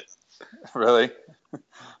about it. Really?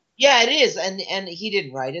 Yeah, it is, and he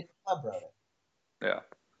didn't write it. The club wrote it.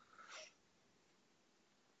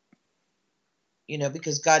 Yeah.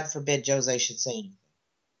 Because God forbid Jose should say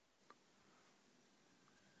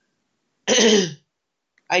anything.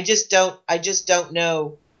 I just don't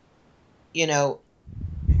know.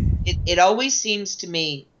 It always seems to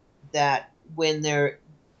me that when there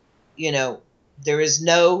is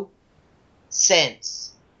no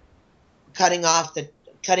sense cutting off the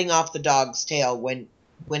dog's tail when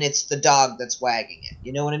it's the dog that's wagging it.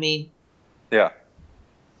 You know what I mean? Yeah.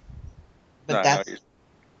 But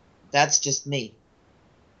that's just me.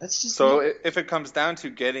 That's just so me. If it comes down to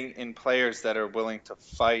getting in players that are willing to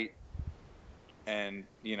fight and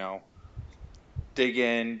dig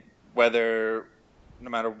in, no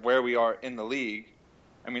matter where we are in the league,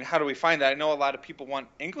 I mean, how do we find that? I know a lot of people want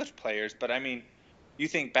English players, but I mean, you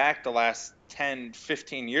think back the last 10,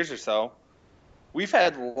 15 years or so, we've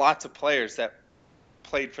had lots of players that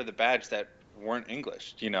played for the badge that weren't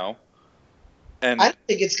English, you know? And I don't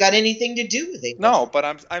think it's got anything to do with English. no,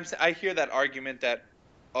 but I hear that argument that,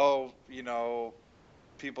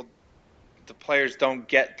 the players don't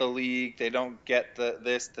get the league, they don't get the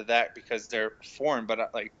this, the that because they're foreign.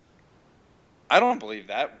 But I don't believe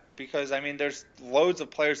that because I mean, there's loads of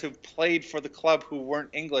players who've played for the club who weren't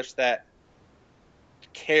English that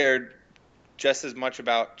cared just as much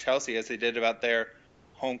about Chelsea as they did about their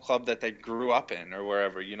home club that they grew up in or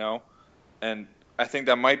wherever, you know. And I think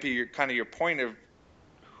that might be your point of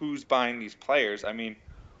who's buying these players. I mean,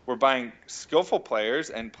 we're buying skillful players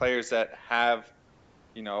and players that have,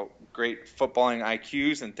 great footballing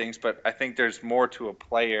IQs and things, but I think there's more to a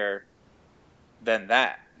player than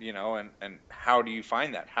that, and how do you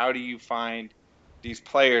find that? How do you find these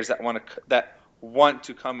players that want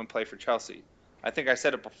to come and play for Chelsea? I think I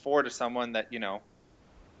said it before to someone that,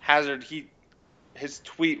 Hazard, his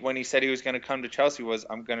tweet when he said he was going to come to Chelsea was,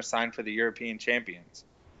 "I'm going to sign for the European champions."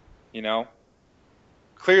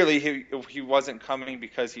 Clearly he wasn't coming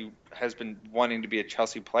because he has been wanting to be a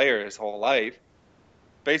Chelsea player his whole life.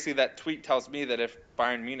 Basically, that tweet tells me that if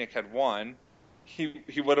Bayern Munich had won, he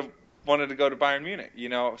would have wanted to go to Bayern Munich,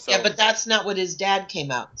 So, yeah, but that's not what his dad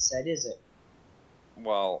came out and said, is it?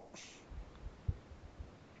 Well,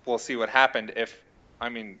 we'll see what happened if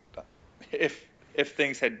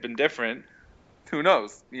things had been different. Who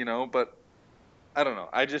knows, But I don't know.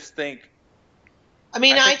 I just think. I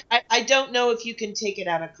mean, I don't know if you can take it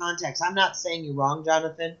out of context. I'm not saying you're wrong,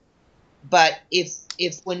 Jonathan. But if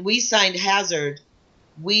when we signed Hazard,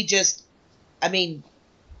 we just, I mean,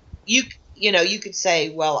 you could say,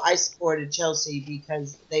 well, I supported Chelsea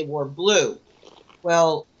because they wore blue.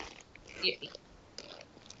 Well, do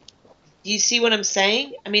you see what I'm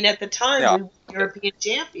saying? I mean, at the time, Yeah. we were European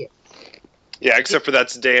champions. Yeah, except for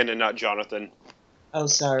that's Dan and not Jonathan. Oh,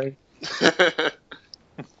 sorry.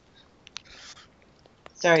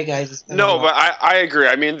 Sorry, guys. No, but I agree.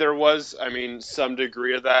 I mean, there was, some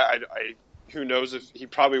degree of that. Who knows if he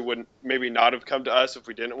probably wouldn't, maybe not have come to us if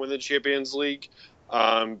we didn't win the Champions League.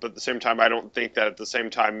 But at the same time, I don't think that at the same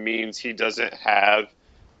time means he doesn't have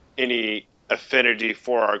any affinity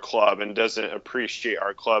for our club and doesn't appreciate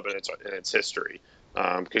our club and its history.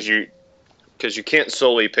 Because you can't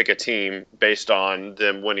solely pick a team based on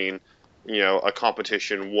them winning, a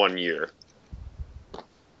competition one year.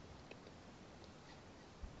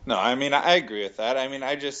 No, I mean, I agree with that. I mean,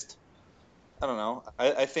 I don't know.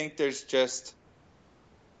 I think there's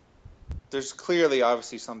clearly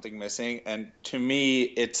obviously something missing. And to me,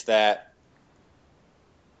 it's that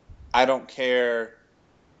I don't care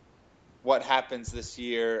what happens this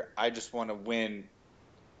year. I just want to win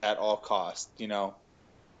at all costs, And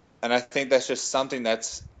I think that's just something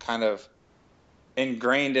that's kind of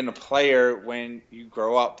ingrained in a player when you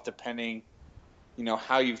grow up, depending,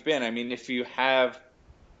 how you've been. I mean, if you have,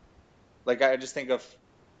 I just think of,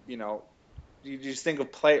 you just think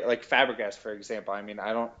of play like Fabregas, for example. I mean,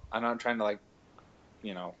 I'm not trying to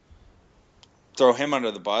throw him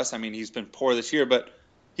under the bus. I mean, he's been poor this year, but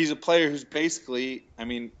he's a player who's basically, I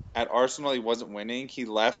mean, at Arsenal he wasn't winning. He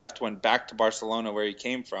left, went back to Barcelona where he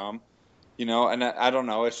came from, and I don't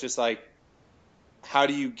know. It's just like, how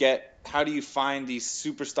do you find these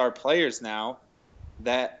superstar players now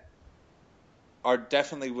that are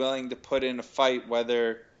definitely willing to put in a fight,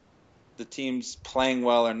 whether the team's playing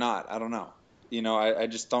well or not? I don't know. I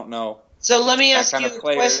just don't know. So let me ask kind you of a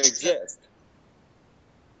player question. exists.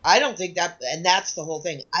 I don't think that, and that's the whole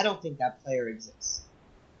thing. I don't think that player exists.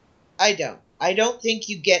 I don't. I don't think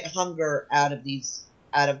you get hunger out of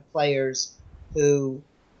players who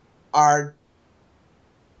are,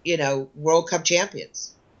 World Cup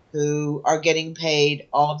champions, who are getting paid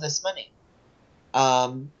all of this money.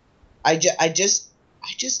 I just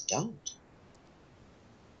don't.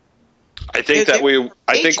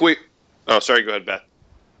 Oh, sorry, go ahead, Beth.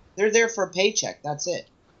 They're there for a paycheck. That's it.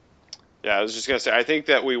 Yeah, I was just going to say, I think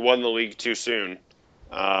that we won the league too soon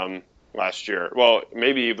last year. Well,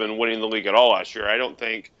 maybe even winning the league at all last year. I don't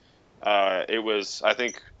think it was – I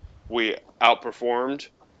think we outperformed.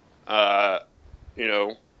 I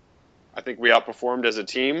think we outperformed as a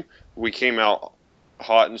team. We came out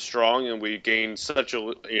hot and strong, and we gained such a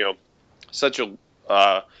lead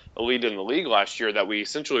in the league last year that we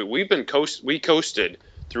coasted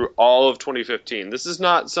through all of 2015. This is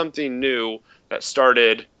not something new that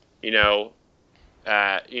started –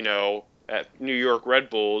 at New York Red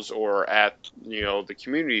Bulls or at, the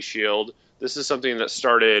Community Shield. This is something that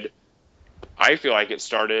started, I feel like it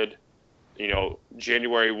started,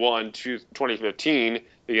 January 1, 2015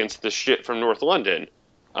 against the shit from North London.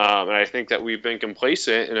 And I think that we've been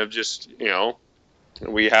complacent and have just,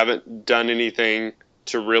 we haven't done anything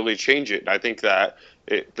to really change it. I think that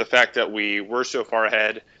the fact that we were so far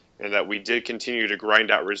ahead and that we did continue to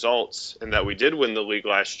grind out results and that we did win the league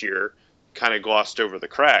last year kind of glossed over the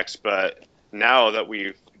cracks. But now that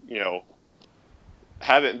we've,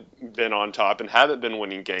 haven't been on top and haven't been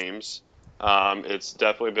winning games, it's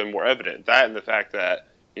definitely been more evident. That and the fact that,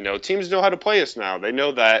 teams know how to play us now. They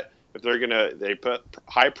know that if they put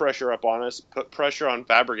high pressure up on us, put pressure on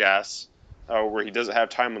Fabregas, where he doesn't have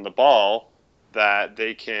time on the ball, that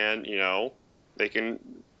they can, they can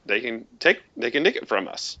nick it from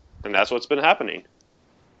us. And that's what's been happening.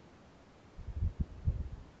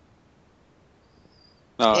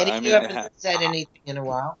 No, Eddie, you haven't said anything in a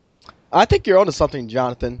while. I think you're onto something,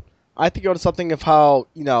 Jonathan. I think you're onto something of how,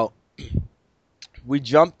 we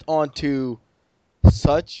jumped onto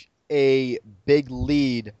such a big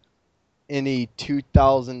lead in the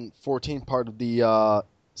 2014 part of the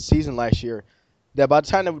season last year that by the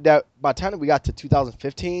time that we got to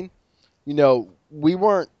 2015, we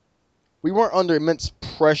weren't under immense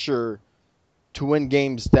pressure to win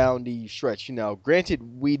games down the stretch.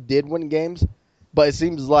 Granted, we did win games, but it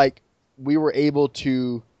seems like we were able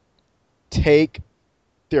to take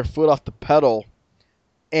their foot off the pedal,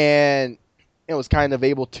 and it was kind of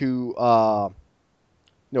able to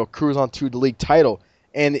cruise on to the league title,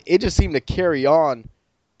 and it just seemed to carry on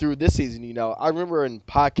through this season. I remember in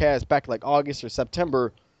podcasts back like August or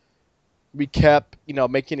September, we kept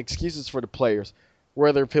making excuses for the players,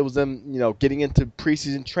 whether if it was them getting into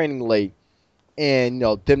preseason training late, and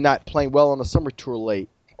them not playing well on the summer tour late,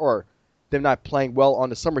 or them not playing well on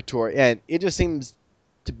the summer tour, and it just seems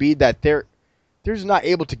to be that they're just not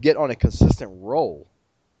able to get on a consistent roll.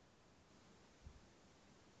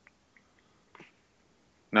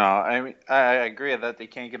 No, I mean I agree that they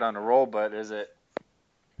can't get on a roll, but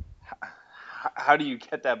how do you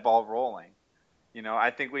get that ball rolling?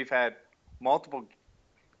 I think we've had multiple,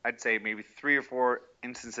 I'd say maybe 3 or 4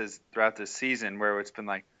 instances throughout this season where it's been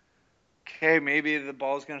like, okay, maybe the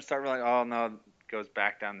ball's going to start rolling. Oh no, it goes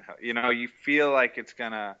back down the hill. You feel like it's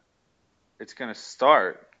gonna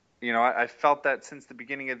start. I felt that since the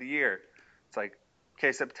beginning of the year. It's like,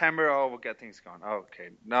 okay, September, oh, we'll get things going. Oh, okay,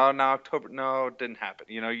 no, October, no, it didn't happen.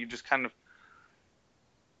 You just kind of.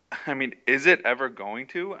 I mean, is it ever going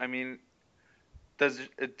to? I mean,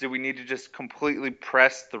 do we need to just completely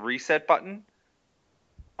press the reset button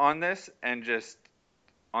on this and just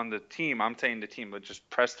on the team? I'm saying the team, but just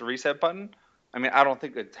press the reset button. I mean, I don't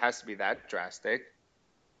think it has to be that drastic.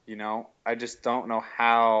 I just don't know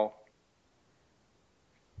how.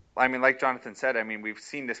 I mean, like Jonathan said, I mean, we've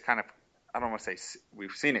seen this kind of, I don't want to say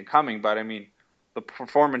we've seen it coming, but I mean, the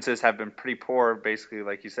performances have been pretty poor, basically,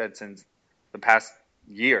 like you said, since the past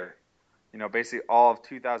year. Basically all of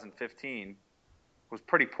 2015 was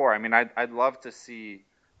pretty poor. I mean, I'd love to see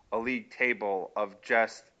a league table of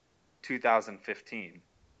just 2015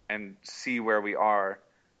 and see where we are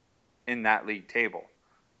in that league table.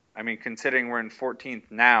 I mean, considering we're in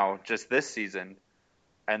 14th now, just this season,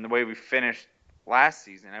 and the way we finished last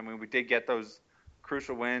season. I mean, we did get those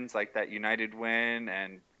crucial wins like that United win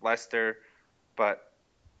and Leicester, but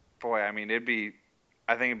boy, I mean, I think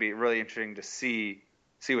it'd be really interesting to see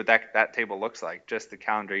what that table looks like, just the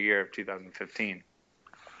calendar year of 2015.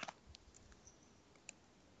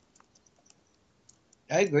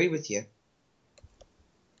 I agree with you.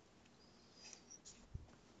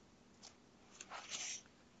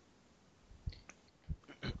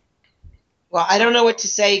 Well, I don't know what to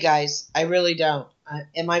say, guys. I really don't.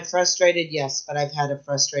 Am I frustrated? Yes, but I've had a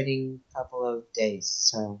frustrating couple of days,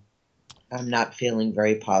 so I'm not feeling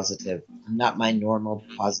very positive. I'm not my normal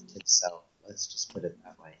positive self. Let's just put it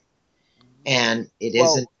that way. And it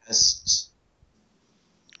isn't just,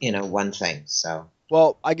 one thing. So.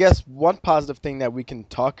 Well, I guess one positive thing that we can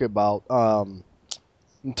talk about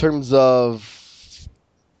in terms of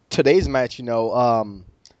today's match,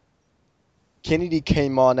 Kennedy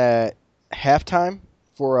came on at halftime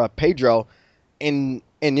for Pedro and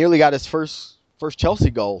nearly got his first Chelsea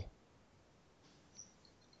goal.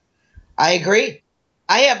 I agree.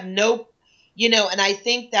 I have no, and I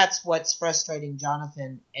think that's what's frustrating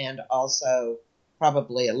Jonathan and also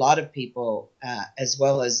probably a lot of people, as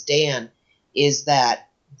well as Dan, is that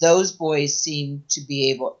those boys seem to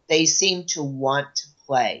want to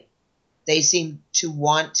play. They seem to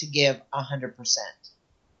want to give 100%.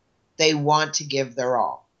 They want to give their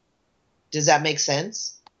all. Does that make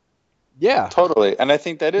sense? Yeah. Totally. And I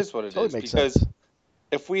think that is what it totally is. Makes because sense.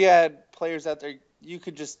 if we had players out there you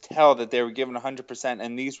could just tell that they were giving 100%,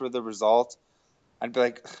 and these were the results, I'd be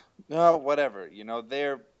like, no, whatever.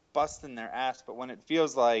 They're busting their ass, but when it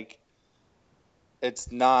feels like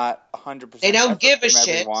it's not 100% They don't effort give a from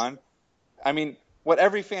shit. everyone, I mean, what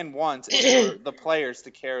every fan wants is for the players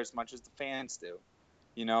to care as much as the fans do,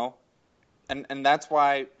 And that's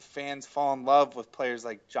why fans fall in love with players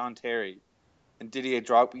like John Terry and Didier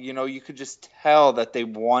Drogba. You could just tell that they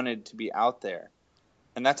wanted to be out there.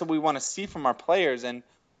 And that's what we want to see from our players, and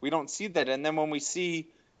we don't see that. And then when we see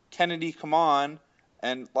Kennedy come on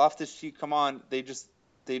and Loftus-Cheek come on, they just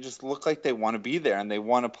look like they want to be there and they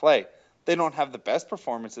want to play. They don't have the best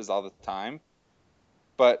performances all the time,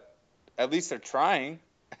 but at least they're trying,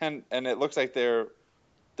 and it looks like they're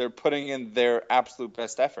putting in their absolute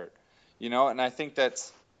best effort. And I think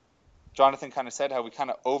that's Jonathan kind of said how we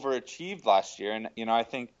kind of overachieved last year, and I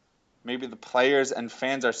think maybe the players and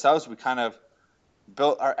fans ourselves, we kind of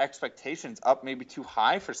built our expectations up maybe too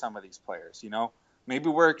high for some of these players. Maybe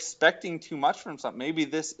we're expecting too much from some. Maybe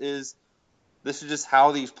this is just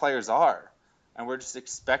how these players are, and we're just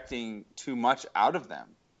expecting too much out of them.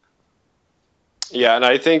 Yeah, and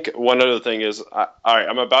I think one other thing is, all right,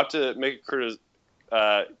 I'm about to make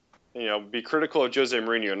be critical of Jose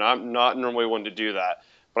Mourinho, and I'm not normally one to do that,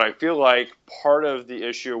 but I feel like part of the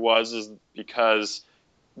issue is because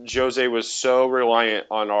Jose was so reliant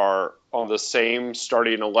on the same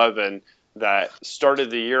starting 11 that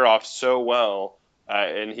started the year off so well,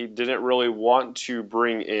 and he didn't really want to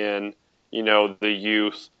bring in, the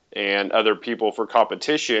youth and other people for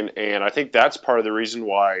competition, and I think that's part of the reason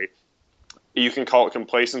why you can call it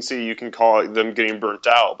complacency, you can call it them getting burnt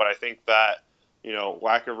out, but I think that,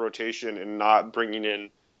 lack of rotation and not bringing in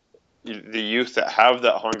the youth that have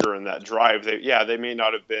that hunger and that drive, they may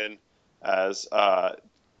not have been as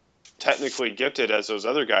technically gifted as those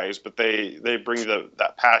other guys, but they bring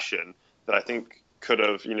that passion that I think could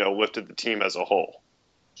have, lifted the team as a whole.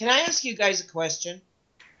 Can I ask you guys a question?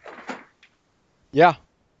 Yeah.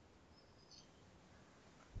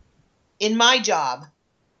 In my job,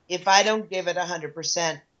 if I don't give it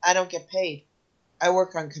 100%, I don't get paid. I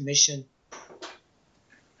work on commission.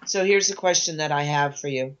 So here's the question that I have for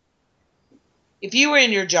you. If you were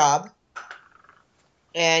in your job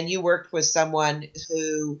and you worked with someone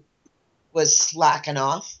who was slacking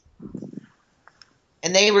off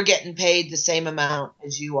and they were getting paid the same amount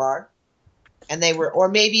as you are, and they were, or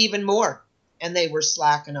maybe even more, and they were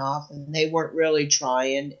slacking off and they weren't really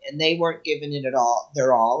trying and they weren't giving it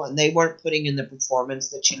their all, and they weren't putting in the performance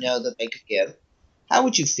that that they could give, how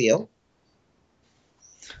would you feel?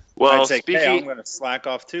 Well, I'd say, hey, I'm going to slack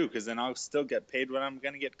off too, because then I'll still get paid what I'm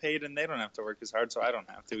going to get paid, and they don't have to work as hard, so I don't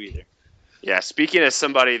have to either. Yeah, speaking as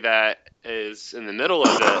somebody that is in the middle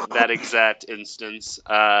of that exact instance,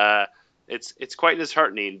 it's quite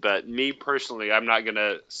disheartening. But me personally, I'm not going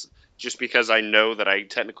to, just because I know that I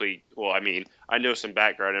technically, I know some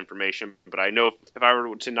background information, but I know if I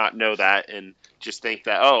were to not know that and just think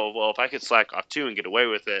that, if I could slack off too and get away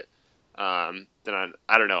with it, then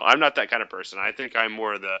I don't know. I'm not that kind of person. I think I'm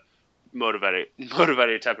more the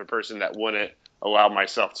motivated type of person that wouldn't allow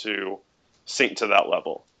myself to sink to that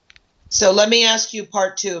level. So let me ask you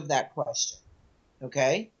part 2 of that question.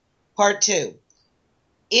 Okay? Part 2.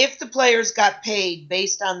 If the players got paid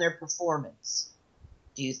based on their performance,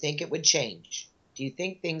 do you think it would change? Do you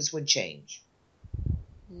think things would change?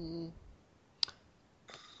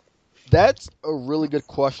 That's a really good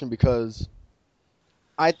question, because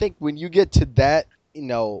I think when you get to that,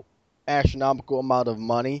 astronomical amount of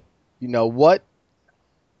money,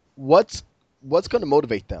 what's going to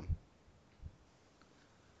motivate them?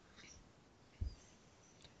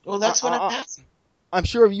 Well, that's what I'm asking. I'm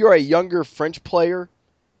sure if you're a younger French player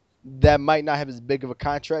that might not have as big of a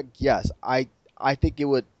contract, yes, I think it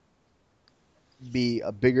would be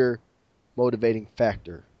a bigger motivating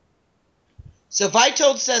factor. So if I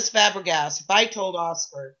told Cesc Fabregas, if I told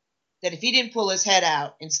Oscar that if he didn't pull his head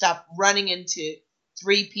out and stop running into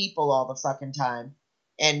 3 people all the fucking time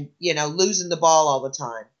and, losing the ball all the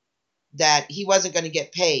time, that he wasn't going to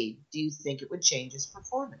get paid, do you think it would change his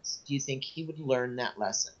performance? Do you think he would learn that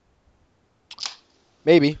lesson?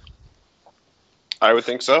 Maybe. I would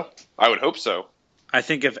think so. I would hope so. I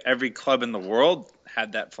think if every club in the world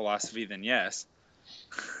had that philosophy, then yes.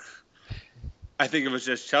 I think if it was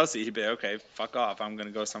just Chelsea, he'd be, okay, fuck off, I'm going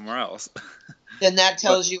to go somewhere else. Then that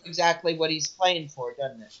tells you exactly what he's playing for,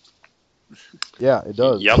 doesn't it? Yeah, it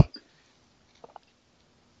does. Yep.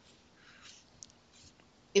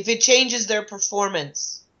 If it changes their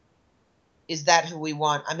performance, is that who we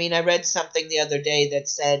want? I mean, I read something the other day that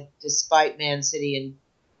said, despite Man City and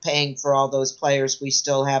paying for all those players, we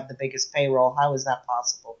still have the biggest payroll. How is that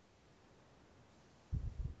possible?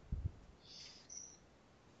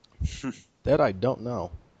 That I don't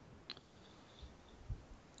know.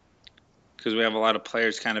 Because we have a lot of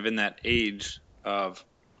players kind of in that age of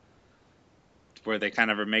where they kind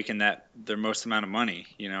of are making that their most amount of money,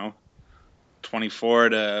 24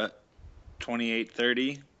 to 28,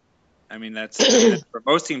 30. I mean, for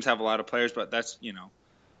most teams have a lot of players, but that's,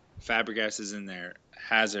 Fabregas is in there,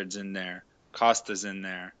 Hazard's in there, Costa's in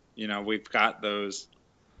there. We've got those.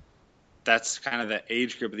 That's kind of the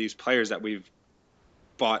age group of these players that we've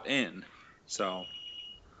bought in. So.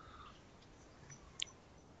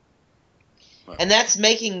 And that's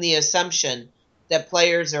making the assumption that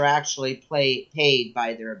players are actually paid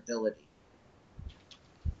by their ability.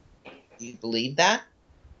 Do you believe that?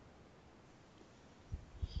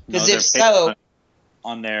 Because if so,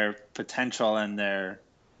 on their potential and their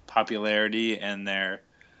popularity and their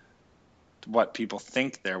what people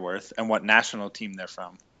think they're worth and what national team they're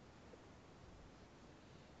from.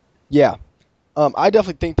 Yeah, I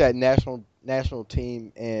definitely think that national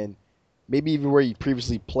team and maybe even where you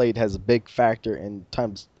previously played has a big factor in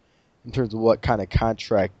terms of what kind of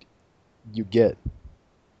contract you get.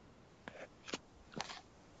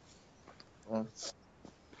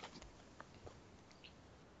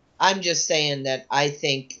 I'm just saying that I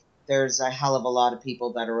think there's a hell of a lot of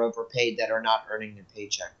people that are overpaid that are not earning their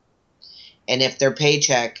paycheck. And if their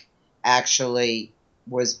paycheck actually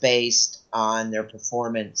was based on their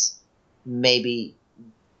performance, maybe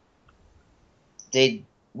they'd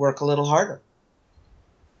work a little harder.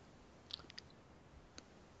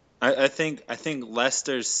 I think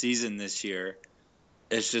Leicester's season this year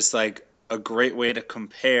is just like a great way to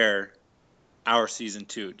compare our season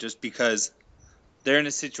too, just because they're in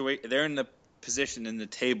the position in the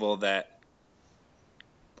table that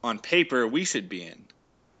on paper we should be in,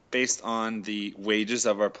 based on the wages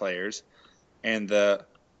of our players and the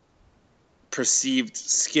perceived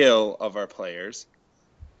skill of our players.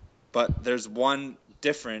 But there's one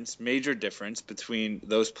major difference between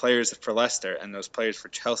those players for Leicester and those players for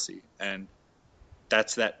Chelsea. And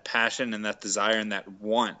that's that passion and that desire and that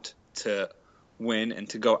want to win and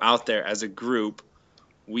to go out there as a group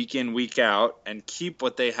week in, week out and keep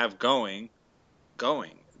what they have going.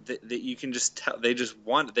 That you can just tell they're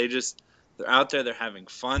out there, they're having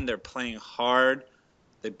fun, they're playing hard,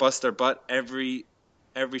 they bust their butt. Every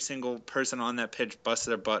single person on that pitch busts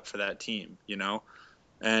their butt for that team,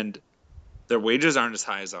 and their wages aren't as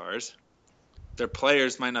high as ours. Their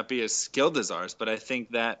players might not be as skilled as ours, but I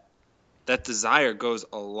think that desire goes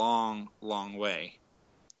a long, long way.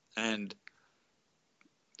 And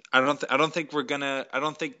I don't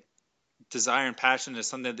think desire and passion is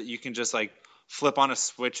something that you can just like flip on a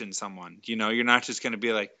switch in someone. You're not just going to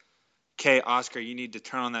be like, okay, Oscar, you need to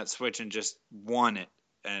turn on that switch and just want it.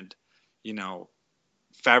 And,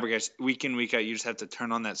 Fabregas, week in, week out, you just have to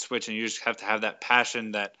turn on that switch and you just have to have that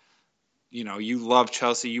passion that, you love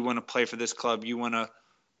Chelsea, you want to play for this club, you want to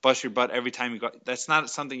bust your butt every time you go. That's not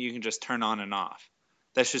something you can just turn on and off.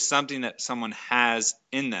 That's just something that someone has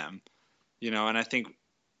in them, and I think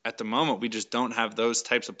at the moment we just don't have those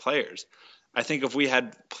types of players. I think if we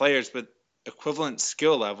had players with equivalent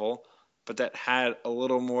skill level, but that had a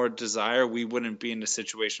little more desire, we wouldn't be in the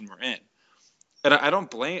situation we're in. And I don't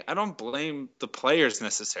blame the players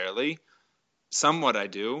necessarily. Somewhat I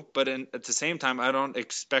do, but at the same time, I don't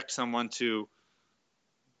expect someone to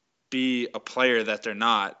be a player that they're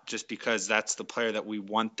not just because that's the player that we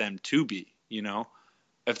want them to be.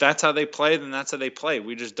 If that's how they play, then that's how they play.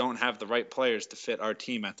 We just don't have the right players to fit our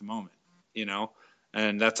team at the moment,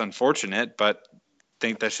 and that's unfortunate, but I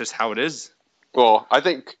think that's just how it is. Well, I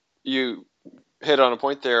think you hit on a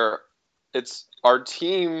point there. It's our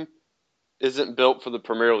team isn't built for the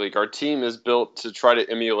Premier League. Our team is built to try to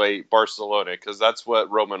emulate Barcelona because that's what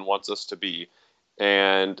Roman wants us to be.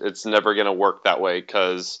 And it's never going to work that way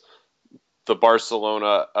because the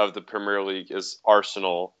Barcelona of the Premier League is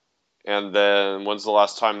Arsenal. And then when's the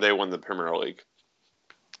last time they won the Premier League?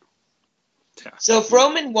 So if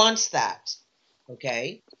Roman wants that,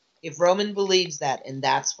 okay, if Roman believes that and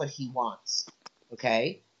that's what he wants,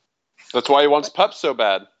 okay? That's why he wants Pep so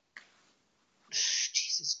bad.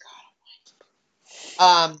 Jesus God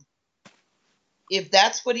Almighty. If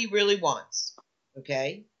that's what he really wants,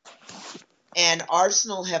 okay, and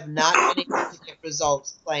Arsenal have not been able to get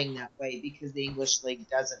results playing that way because the English League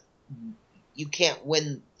doesn't. You can't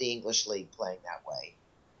win the English League playing that way,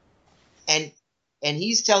 and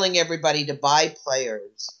he's telling everybody to buy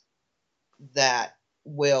players that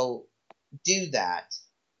will do that.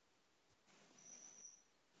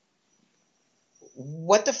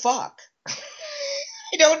 What the fuck?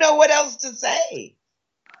 I don't know what else to say.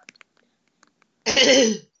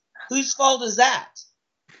 Whose fault is that?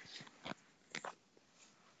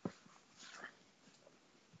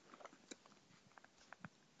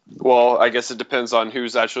 Well, I guess it depends on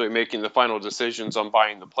who's actually making the final decisions on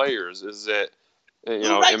buying the players. Is it,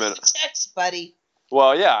 Who writes the checks, buddy?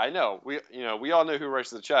 Well, yeah, I know. We all know who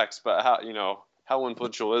writes the checks, but how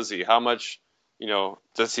influential is he? How much,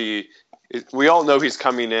 does he? We all know he's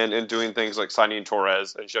coming in and doing things like signing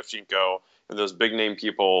Torres and Shevchenko and those big name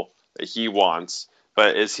people that he wants.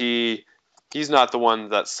 But is he? He's not the one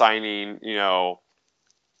that's signing.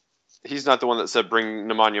 He's not the one that said bring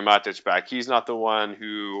Nemanja Matic back. He's not the one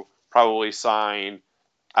who probably signed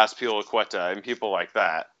Aspilicueta and people like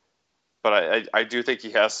that. But I do think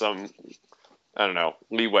he has some, I don't know,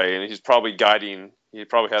 leeway, and he's probably guiding. He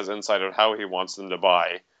probably has insight on how he wants them to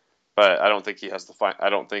buy, but I don't think he has I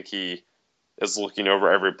don't think he is looking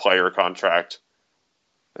over every player contract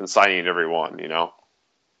and signing every one.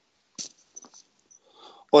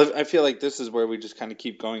 Well, I feel like this is where we just kind of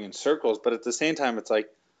keep going in circles, but at the same time, it's like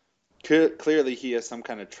clearly he has some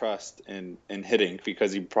kind of trust in Hiddink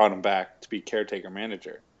because he brought him back to be caretaker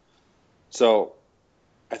manager. So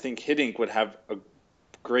I think Hiddink would have a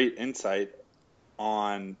great insight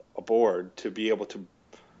on a board to be able to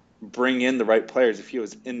bring in the right players if he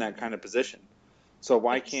was in that kind of position. So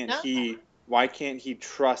why can't he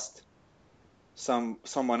trust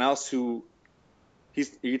someone else who are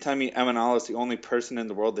you telling me Emanal is the only person in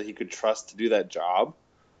the world that he could trust to do that job?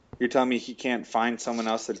 You're telling me he can't find someone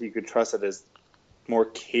else that he could trust that is more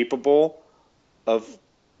capable of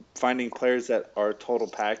finding players that are a total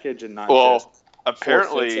package and not just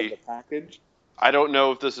apparently the package? I don't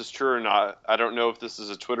know if this is true or not. I don't know if this is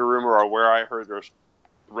a Twitter rumor or where I heard or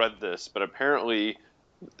read this, but apparently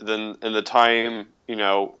then in the time,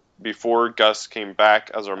 before Gus came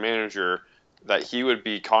back as our manager, that he would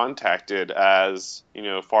be contacted as,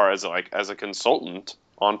 far as as a consultant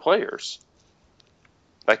on players.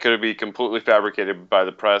 That could be completely fabricated by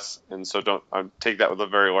the press, and so don't take that with a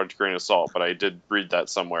very large grain of salt, but I did read that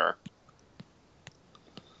somewhere.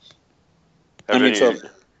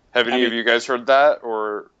 Have any of you guys heard that,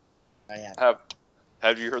 or I have.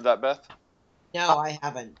 Have you heard that, Beth? No, I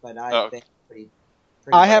haven't, but I've been pretty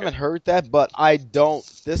I haven't heard that, but I don't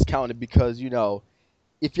discount it because,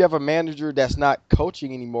 if you have a manager that's not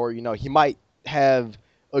coaching anymore, he might have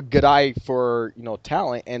a good eye for,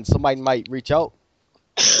 talent, and somebody might reach out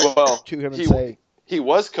to him and say... He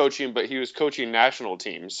was coaching, but he was coaching national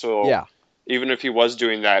teams. So yeah. Even if he was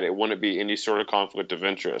doing that, it wouldn't be any sort of conflict of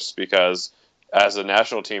interest because as a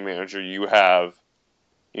national team manager, you have,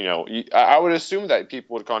 I would assume that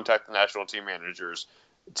people would contact the national team managers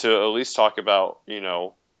to at least talk about,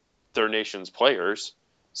 their nation's players.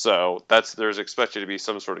 So there's expected to be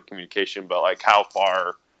some sort of communication, but like how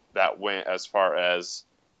far that went as far as,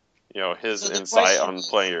 his insight on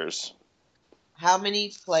players. How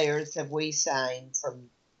many players have we signed from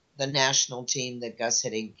the national team that Gus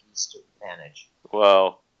Hiddink used to manage?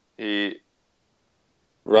 Well,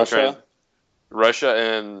 Russia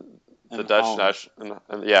and the Dutch national,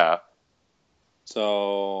 and yeah.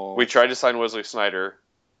 So we tried to sign Wesley Sneijder,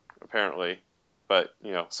 apparently, but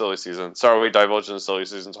silly season. Sorry, we divulged in the silly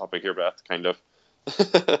season topic here, Beth. Kind of.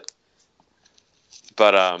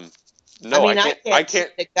 But no, I can't.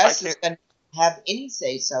 Gus is going to have any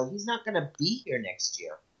say so. He's not going to be here next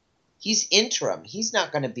year. He's interim. He's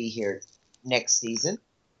not going to be here next season.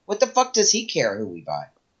 What the fuck does he care who we buy?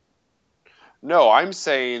 No, I'm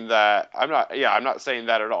saying that I'm not saying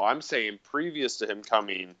that at all. I'm saying previous to him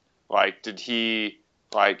coming, did he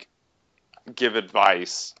give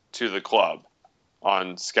advice to the club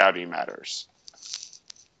on scouting matters?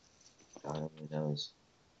 God only knows.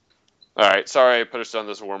 All right, sorry I put us down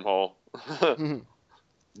this wormhole.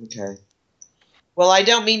 Okay. Well, I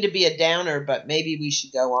don't mean to be a downer, but maybe we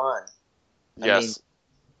should go on. Yes.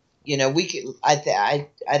 I mean, we could. I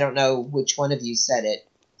don't know which one of you said it.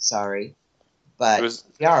 Sorry, but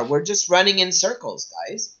we're just running in circles,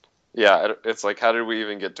 guys. Yeah, it's like, how did we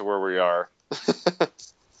even get to where we are?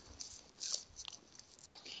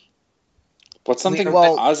 What's something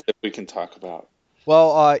positive we can talk about?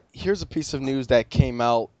 Well, here's a piece of news that came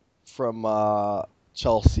out from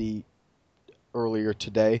Chelsea earlier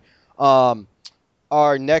today.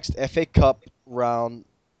 Our next FA Cup round,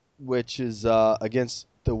 which is against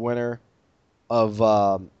the winner of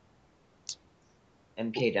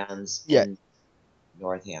MK Dons in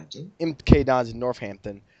Northampton. MK Dons in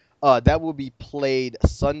Northampton. That will be played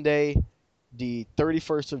Sunday, the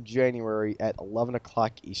 31st of January at 11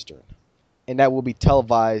 o'clock Eastern. And that will be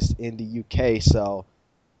televised in the UK, so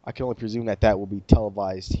I can only presume that will be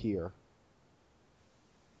televised here.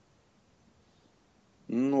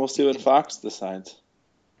 We'll see what Fox decides.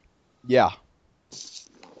 Yeah.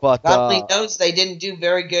 But God only knows they didn't do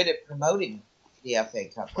very good at promoting the FA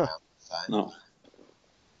Cup round. No.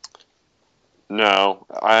 No,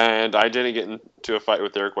 and I didn't get into a fight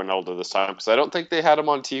with Eric Winalda this time because I don't think they had him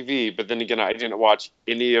on TV. But then again, I didn't watch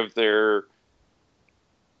any of their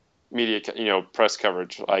media, press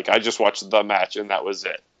coverage. Like I just watched the match and that was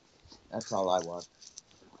it. That's all I watched.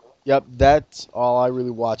 Yep, that's all I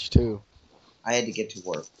really watched too. I had to get to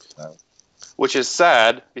work. So. Which is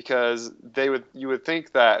sad because you would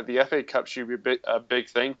think that the FA Cup should be a big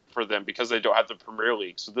thing for them because they don't have the Premier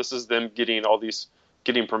League. So this is them getting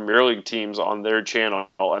Premier League teams on their channel,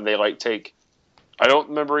 and they take. I don't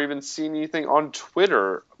remember even seeing anything on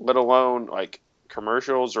Twitter, let alone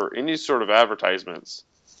commercials or any sort of advertisements.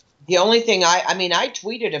 The only thing I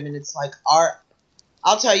tweeted him, and it's like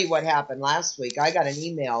I'll tell you what happened last week. I got an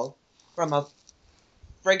email from a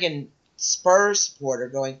friggin' Spurs supporter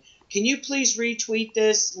going, "Can you please retweet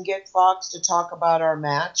this and get Fox to talk about our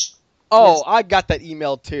match?" Oh, I got that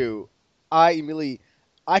email too. I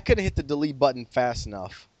couldn't hit the delete button fast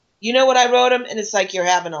enough. You know what I wrote him? And it's like, "You're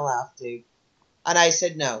having a laugh, dude." And I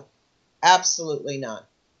said, "No, absolutely not."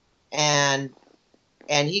 And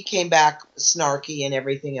he came back snarky and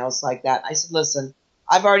everything else like that. I said, "Listen,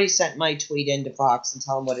 I've already sent my tweet into Fox and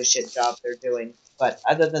tell them what a shit job they're doing. But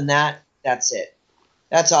other than that, that's it.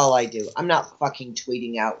 That's all I do. I'm not fucking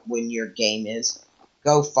tweeting out when your game is.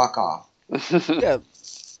 Go fuck off." Yeah.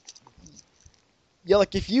 Yeah,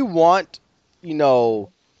 like if you want,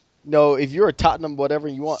 if you're a Tottenham whatever,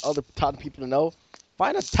 and you want other Tottenham people to know,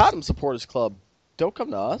 find a Tottenham supporters club. Don't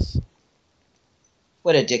come to us.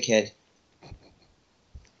 What a dickhead.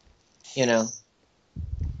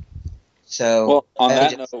 So. Well, on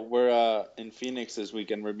that note, we're in Phoenix this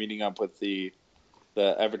weekend. We're meeting up with the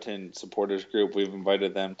Everton supporters group. We've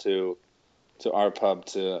invited them to our pub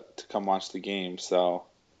to come watch the game. So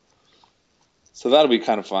that'll be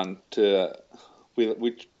kind of fun.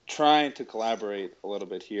 We trying to collaborate a little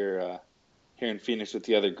bit here in Phoenix with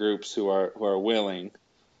the other groups who are willing.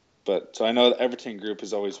 But so I know the Everton group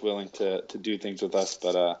is always willing to do things with us,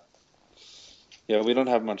 but yeah, we don't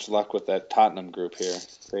have much luck with that Tottenham group here.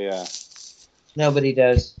 They Nobody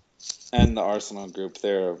does. And the Arsenal group,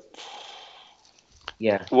 they're.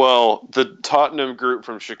 Yeah. Well, the Tottenham group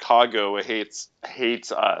from Chicago hates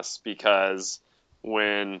us because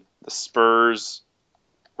when the Spurs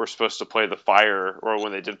were supposed to play the Fire, or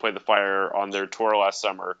when they did play the Fire on their tour last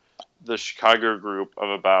summer, the Chicago group of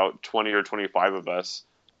about 20 or 25 of us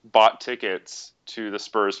bought tickets to the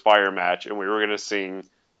Spurs Fire match, and we were going to sing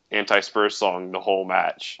anti-Spurs song the whole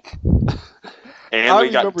match. And we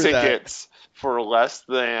got tickets for less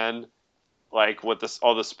than what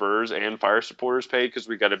all the Spurs and Fire supporters paid because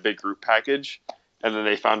we got a big group package. And then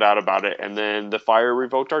they found out about it, and then the Fire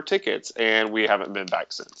revoked our tickets, and we haven't been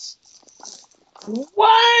back since.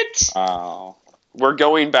 What? Oh. We're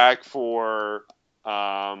going back for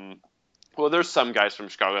well, there's some guys from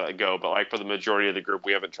Chicago that go, but for the majority of the group,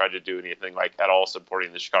 we haven't tried to do anything at all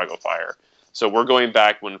supporting the Chicago Fire. So we're going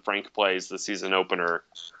back when Frank plays the season opener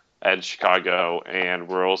at Chicago, and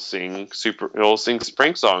we'll sing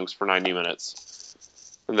Frank songs for 90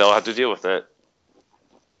 minutes, and they'll have to deal with it.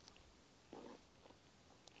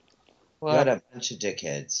 What a bunch of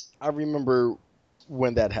dickheads! I remember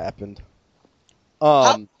when that happened.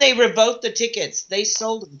 How did they revoke the tickets? They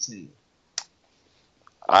sold them to you.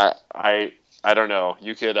 I don't know.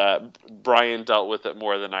 You could. Brian dealt with it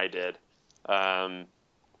more than I did. I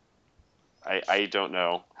don't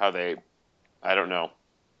know how they. I don't know.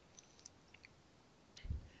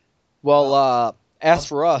 Well, as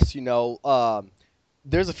for us,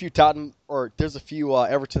 there's a few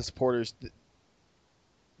Everton supporters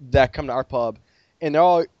that come to our pub, and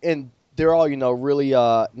they're all really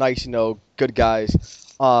nice, good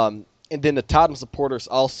guys. And then the Tottenham supporters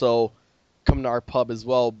also come to our pub as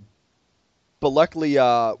well. But luckily,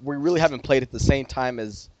 we really haven't played at the same time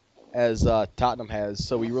as Tottenham has,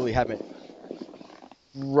 so we really haven't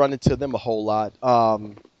run into them a whole lot.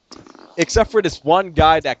 Except for this one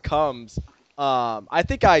guy that comes. I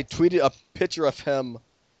think I tweeted a picture of him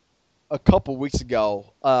a couple weeks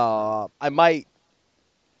ago. I might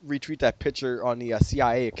retweet that picture on the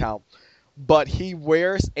CIA account. But he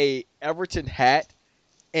wears a Everton hat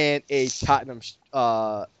and a Tottenham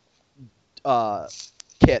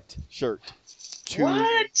kit shirt.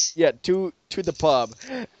 What? Yeah, to the pub.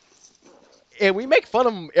 And we make fun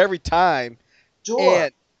of him every time. Sure.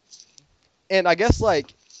 And I guess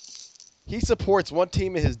he supports one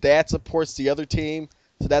team and his dad supports the other team,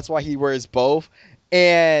 so that's why he wears both.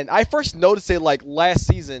 And I first noticed it last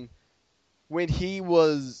season when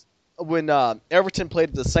Everton played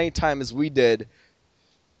at the same time as we did.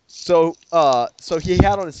 So he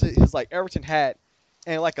had on his Everton hat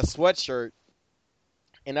and a sweatshirt,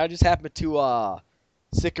 and I just happened to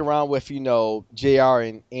stick around with JR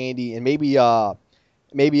and Andy and maybe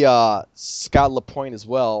Scott LaPointe as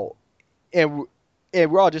well, and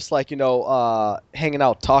we're all just like hanging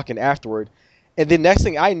out talking afterward, and then next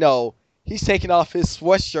thing I know, he's taking off his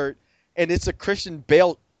sweatshirt and it's a Christian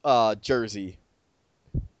Bale jersey.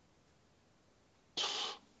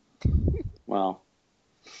 Wow.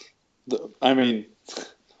 I mean,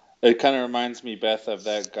 it kind of reminds me, Beth, of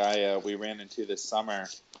that guy we ran into this summer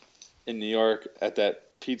in New York at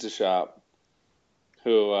that pizza shop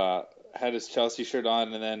who had his Chelsea shirt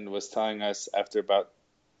on and then was telling us after about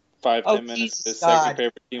 5-10 minutes Jesus his God. second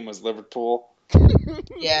favorite team was Liverpool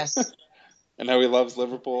Yes. and how he loves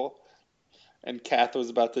Liverpool. And Kath was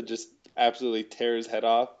about to just absolutely tear his head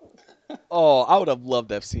off. Oh, I would have loved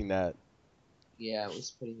to have seen that. Yeah, it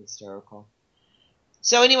was pretty hysterical.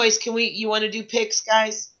 So, anyways, you want to do picks,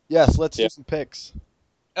 guys? Yes, let's Yeah. do some picks.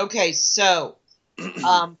 Okay, so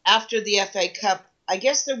after the FA Cup, I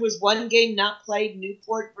guess there was one game not played,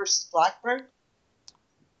 Newport versus Blackburn.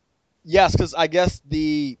 Yes, because I guess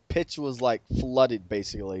the pitch was like flooded,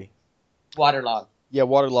 basically. Waterlogged. Yeah,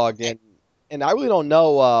 waterlogged, and I really don't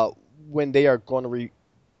know when they are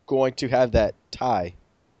going to have that tie.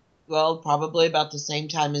 Well, probably about the same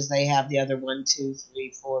time as they have the other 1, 2, 3,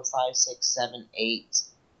 4, 5, 6, 7, 8,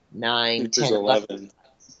 9, 10, There's 11.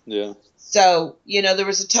 Yeah. So, there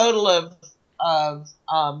was a total of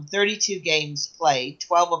 32 games played.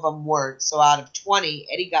 12 of them weren't. So out of 20,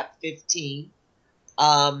 Eddie got 15.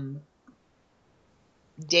 Dan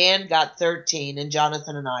got 13, and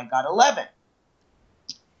Jonathan and I got 11.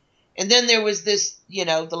 And then there was this,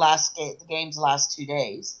 the game's last 2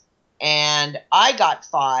 days. And I got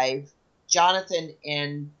 5. Jonathan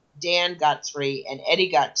and Dan got 3, and Eddie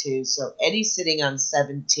got 2. So Eddie's sitting on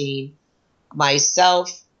 17.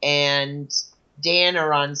 Myself and Dan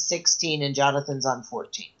are on 16, and Jonathan's on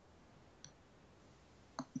 14.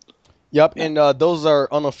 Yep, and those are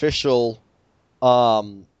unofficial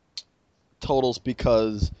totals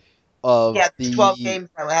because of the 12 games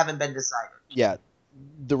that haven't been decided. Yeah,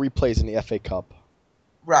 the replays in the FA Cup.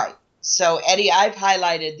 Right. So, Eddie, I've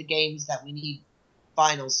highlighted the games that we need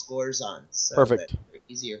final scores on. So Perfect. That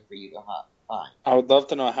easier for you to find. I would love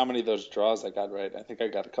to know how many of those draws I got right. I think I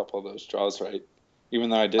got a couple of those draws right, even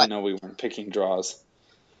though I didn't know we weren't picking draws.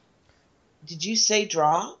 Did you say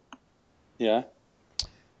draw? Yeah.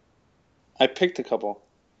 I picked a couple.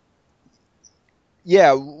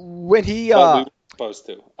 Yeah, when he we were supposed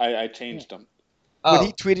to. I changed them. When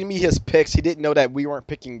he tweeted me his picks, he didn't know that we weren't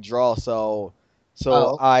picking draw, so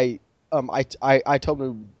I told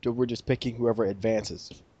him we're just picking whoever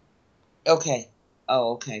advances. Okay.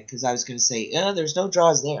 Oh, okay. Because I was going to say, there's no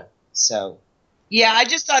draws there. So, yeah, I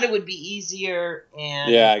just thought it would be easier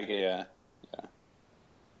and Yeah.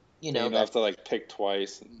 you don't have to pick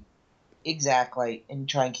twice. Exactly, and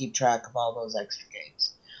try and keep track of all those extra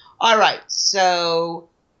games. All right, so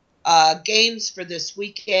games for this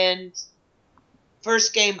weekend.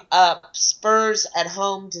 First game up, Spurs at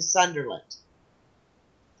home to Sunderland.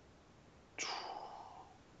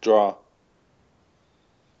 Draw.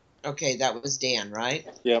 Okay, that was Dan, right?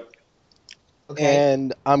 Yep. Okay.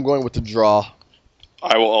 And I'm going with the draw.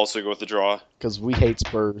 I will also go with the draw. Because we hate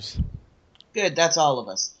Spurs. Good, that's all of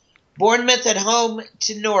us. Bournemouth at home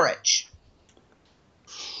to Norwich.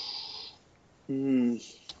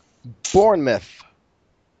 Bournemouth.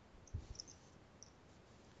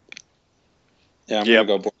 Yeah, I'm going to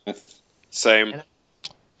go Bournemouth. Same.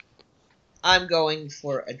 I'm going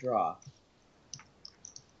for a draw.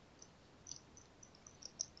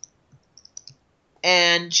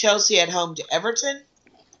 And Chelsea at home to Everton.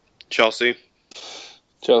 Chelsea.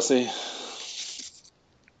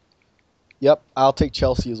 Yep, I'll take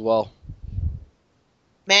Chelsea as well.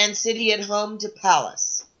 Man City at home to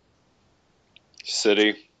Palace.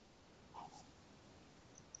 City.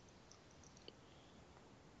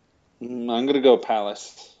 I'm going to go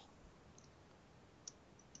Palace.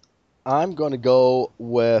 I'm going to go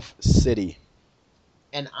with City.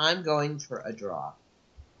 And I'm going for a draw.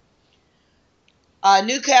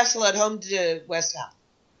 Newcastle at home to West Ham.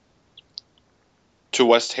 To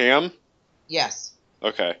West Ham? Yes.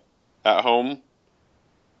 Okay. At home?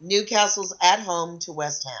 Newcastle's at home to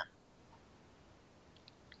West Ham.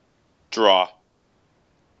 Draw.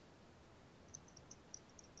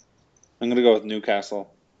 I'm going to go with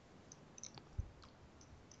Newcastle.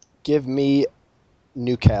 Give me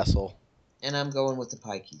Newcastle. And I'm going with the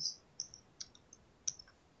Pikeys.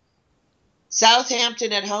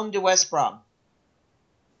 Southampton at home to West Brom.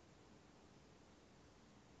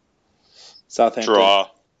 Southampton. Draw.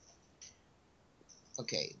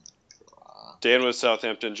 Okay. Dan was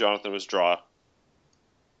Southampton. Jonathan was draw.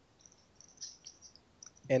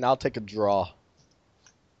 And I'll take a draw.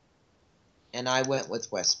 And I went with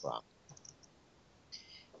West Brom.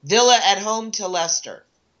 Villa at home to Leicester.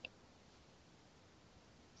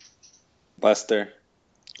 Leicester.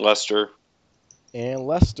 Leicester. And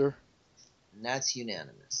Leicester. And that's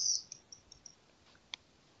unanimous.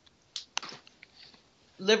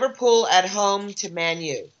 Liverpool at home to Man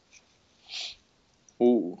U.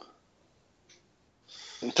 Ooh.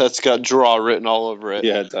 That's got draw written all over it.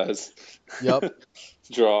 Yeah, it does. Yep.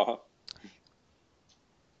 Draw.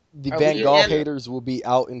 The Are Van we Gaal unanimous? haters will be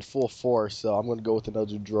out in full force, so I'm going to go with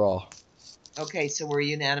another draw. Okay, so we're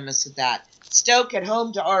unanimous with that. Stoke at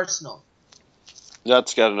home to Arsenal.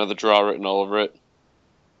 That's got another draw written all over it.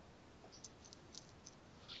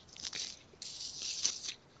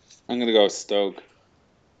 I'm going to go Stoke.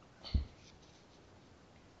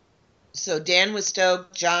 So Dan with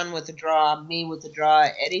Stoke, John with a draw, me with a draw.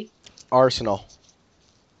 Eddie? Arsenal.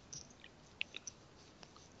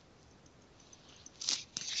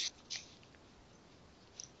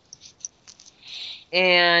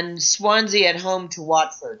 And Swansea at home to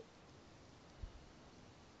Watford.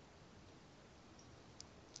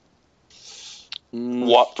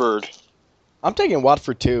 Watford. I'm taking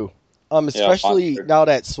Watford too. Especially Watford. now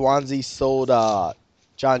that Swansea sold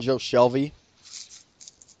John Joe Shelby.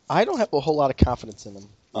 I don't have a whole lot of confidence in them.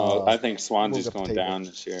 I think Swansea's moving up the going table. down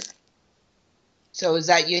this year. So is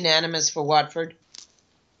that unanimous for Watford?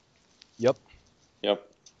 Yep.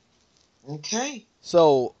 Yep. Okay.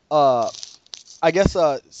 So, I guess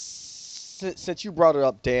since you brought it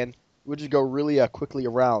up, Dan, we'll just go really quickly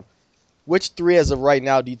around. Which three, as of right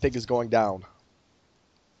now, do you think is going down?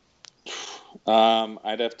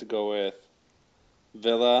 I'd have to go with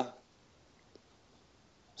Villa,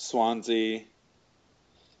 Swansea,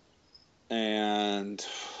 and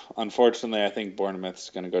unfortunately, I think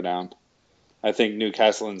Bournemouth's going to go down. I think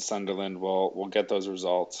Newcastle and Sunderland will get those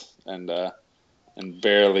results and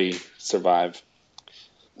barely survive.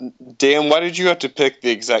 Dan, why did you have to pick the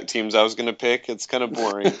exact teams I was going to pick? It's kind of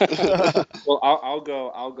boring. Well, I'll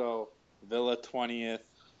go Villa 20th,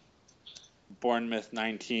 Bournemouth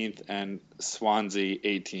 19th, and Swansea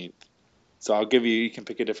 18th. So I'll give you can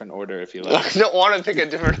pick a different order if you like. I don't want to pick a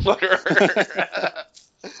different order.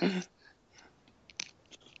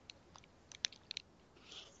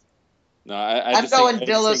 No, I I'm just going think,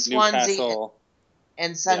 Villa, I just think Swansea, Newcastle.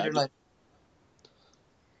 and Sunderland.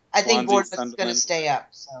 I think Swansea, Bournemouth's going to Sunderland. stay up.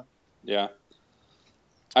 So Yeah.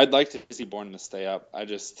 I'd like to see Bournemouth stay up. I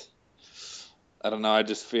don't know. I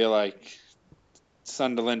just feel like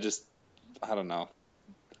Sunderland I don't know.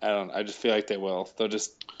 I just feel like they will. They'll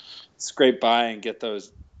just scrape by and get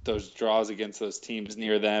those draws against those teams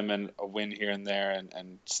near them and a win here and there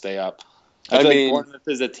and stay up. I feel like Bournemouth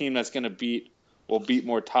is a team that's going to will beat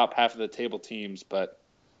more top half of the table teams, but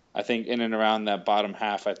I think in and around that bottom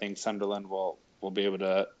half, I think Sunderland will be able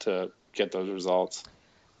to get those results.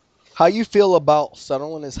 How you feel about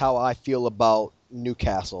Sunderland is how I feel about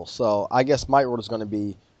Newcastle. So I guess my order is going to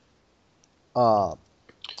be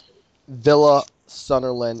Villa,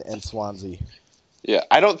 Sunderland, and Swansea. Yeah,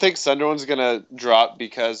 I don't think Sunderland's going to drop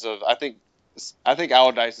because of I think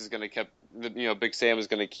Allardyce is going to keep Big Sam is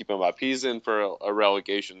going to keep him up. He's in for a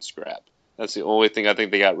relegation scrap. That's the only thing I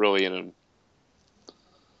think they got really in him.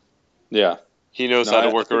 Yeah. He knows how to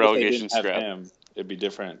work a relegation if they didn't scrap. have him, it'd be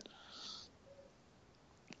different.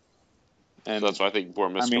 And So that's why I think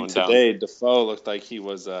Bournemouth's going today down. Defoe looked like he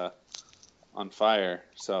was on fire.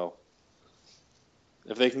 So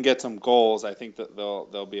if they can get some goals, I think that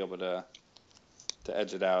they'll be able to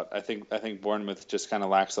edge it out. I think Bournemouth just kind of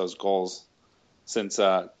lacks those goals since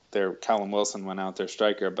their Callum Wilson went out, their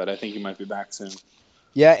striker. But I think he might be back soon.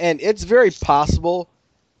 Yeah, and it's very possible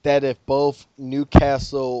that if both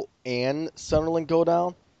Newcastle and Sunderland go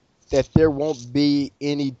down, that there won't be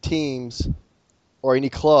any teams or any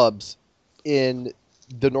clubs in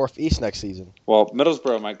the Northeast next season. Well,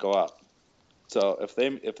 Middlesbrough might go up. So if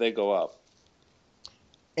they go up.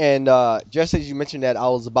 And just as you mentioned that, I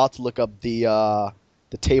was about to look up the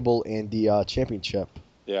table in the championship.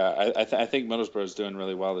 Yeah, I think Middlesbrough is doing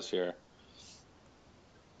really well this year.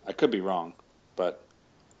 I could be wrong, but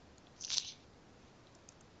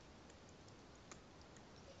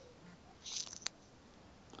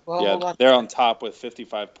well, hold on. they're on top with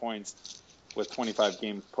 55 points with 25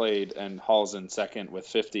 games played, and Hull's in second with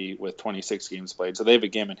 50 with 26 games played. So they have a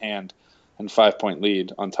game in hand and 5-point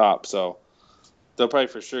lead on top. So they'll probably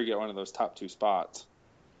for sure get one of those top two spots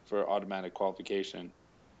for automatic qualification.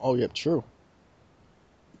 Oh, yeah, true.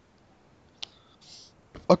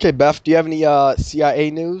 Okay, Beth, do you have any CIA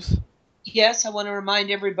news? Yes, I want to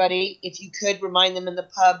remind everybody, if you could remind them in the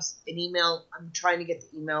pubs, an email. I'm trying to get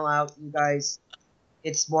the email out, you guys.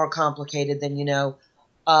 It's more complicated than you know.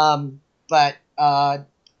 But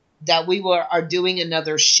that we are doing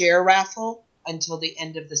another share raffle until the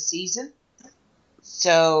end of the season.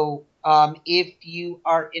 So if you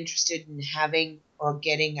are interested in having or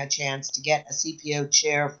getting a chance to get a CPO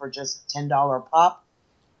chair for just $10 pop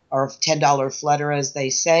or $10 flutter, as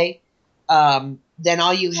they say, then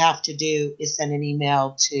all you have to do is send an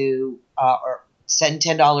email to or send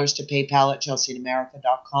 $10 to PayPal at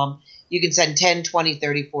chelseainamerica.com. You can send 10, 20,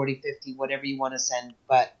 30, 40, 50, whatever you want to send,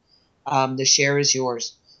 but the share is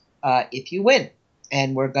yours if you win.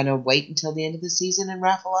 And we're going to wait until the end of the season and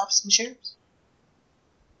raffle off some shares.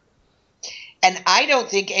 And I don't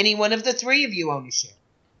think any one of the three of you own a share.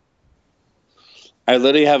 I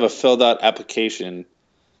literally have a filled out application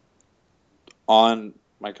on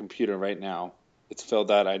my computer right now. It's filled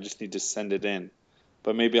out. I just need to send it in.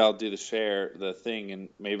 But maybe I'll do the thing, and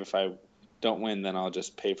maybe if I don't win, then I'll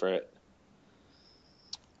just pay for it.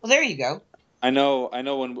 Well, there you go. I know.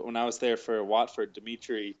 When I was there for Watford,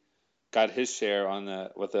 Dimitri got his share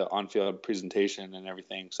with the on-field presentation and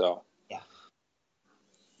everything. So yeah,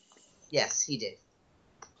 yes, he did.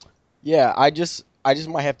 Yeah, I just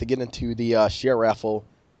might have to get into the share raffle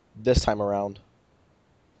this time around.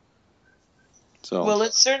 So well,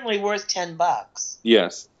 it's certainly worth $10.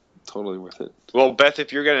 Yes, totally worth it. Well, Beth,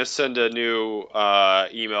 if you're going to send a new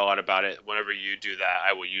email out about it, whenever you do that,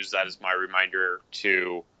 I will use that as my reminder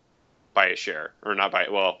to buy a share, or not buy.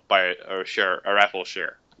 Well, buy a share, a raffle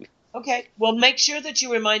share. Okay. Well, make sure that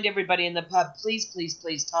you remind everybody in the pub. Please, please,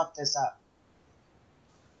 please talk this up.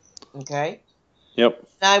 Okay. Yep.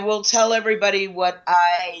 And I will tell everybody what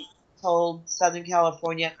I told Southern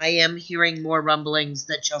California. I am hearing more rumblings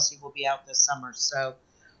that Chelsea will be out this summer. So,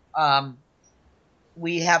 I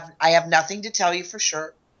have nothing to tell you for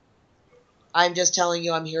sure. I'm just telling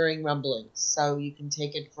you I'm hearing rumblings. So you can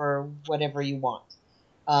take it for whatever you want.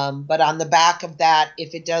 But on the back of that,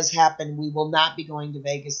 if it does happen, we will not be going to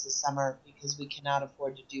Vegas this summer because we cannot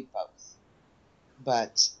afford to do both.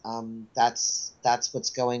 But that's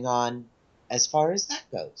what's going on as far as that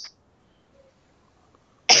goes.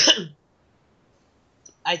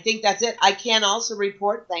 I think that's it. I can also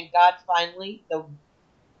report, thank God, finally, the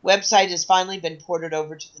website has finally been ported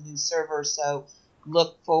over to the new server. So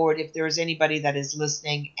look forward if there is anybody that is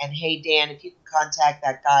listening. And hey, Dan, if you can contact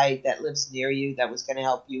that guy that lives near you that was going to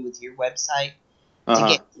help you with your website to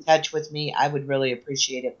get in touch with me, I would really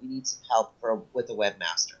appreciate it. We need some help with a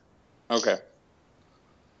webmaster. Okay.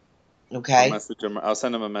 Okay. I'll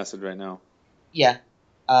send him a message right now. Yeah.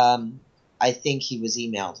 I think he was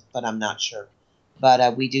emailed, but I'm not sure.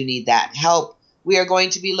 But we do need that help. We are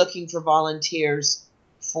going to be looking for volunteers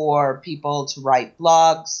for people to write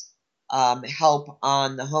blogs, help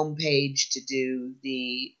on the homepage to do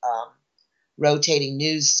the rotating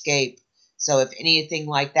newsscape. So if anything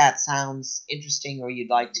like that sounds interesting or you'd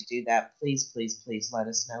like to do that, please, please, please let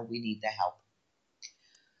us know. We need the help.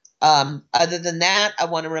 Other than that, I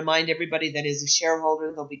want to remind everybody that is a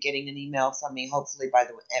shareholder, they'll be getting an email from me hopefully by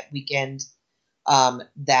the weekend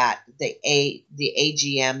that the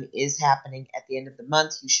AGM is happening at the end of the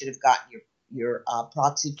month. You should have gotten your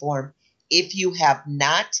proxy form. If you have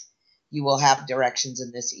not, you will have directions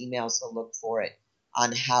in this email, so look for it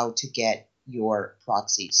on how to get your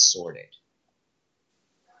proxy sorted.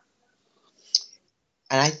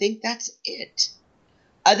 And I think that's it.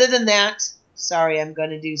 Other than that, sorry, I'm going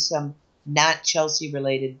to do some not Chelsea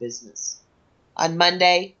related business. On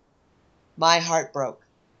Monday, my heart broke.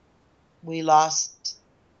 We lost,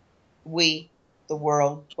 the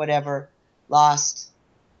world, whatever, lost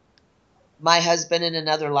my husband in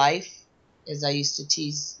another life, as I used to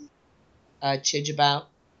tease Chidge about,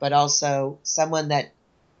 but also someone that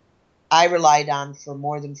I relied on for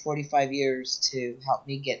more than 45 years to help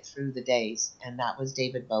me get through the days, and that was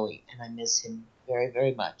David Bowie, and I miss him very,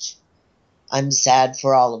 very much. I'm sad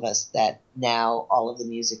for all of us that now all of his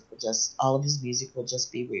music will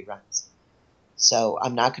just be reruns. So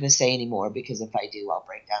I'm not going to say any more because if I do, I'll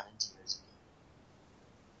break down in tears.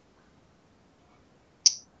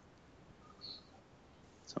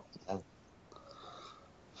 So.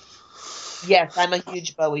 Yes, I'm a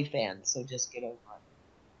huge Bowie fan, so just get over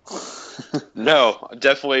it. No,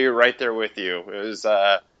 definitely right there with you. It was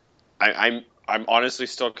I'm honestly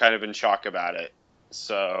still kind of in shock about it.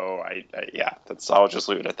 So yeah, I'll just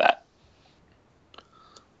leave it at that.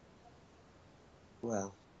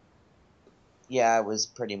 Well, yeah, I was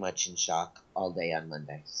pretty much in shock all day on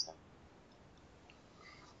Monday. So.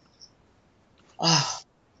 All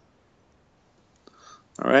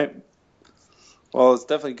right. Well, it's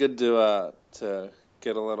definitely good to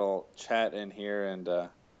get a little chat in here, and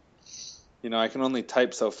I can only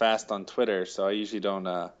type so fast on Twitter, so I usually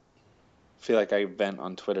don't feel like I vent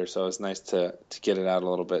on Twitter. So it's nice to get it out a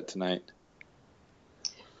little bit tonight.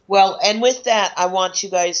 Well, and with that, I want you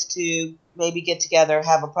guys to maybe get together,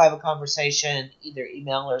 have a private conversation, either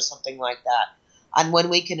email or something like that, on when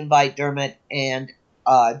we can invite Dermot and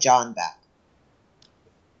John back.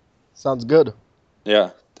 Sounds good. Yeah,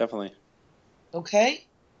 definitely. Okay?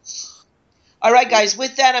 All right, guys.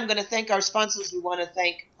 With that, I'm going to thank our sponsors. We want to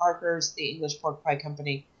thank Parker's, the English Pork Pie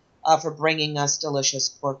Company, for bringing us delicious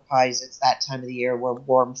pork pies. It's that time of the year where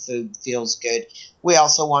warm food feels good. We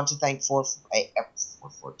also want to thank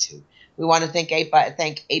 442. We want to thank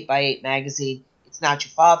 8x8 Magazine. It's not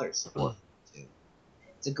your father's 442.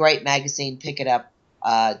 It's a great magazine. Pick it up.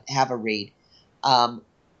 Have a read. I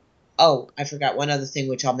forgot one other thing,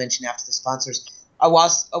 which I'll mention after the sponsors. I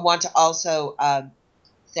want to also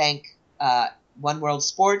thank One World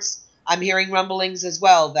Sports. I'm hearing rumblings as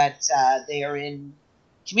well that they are in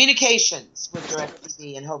communications with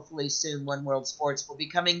DirecTV, and hopefully soon One World Sports will be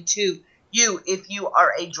coming to you if you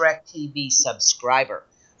are a DirecTV subscriber.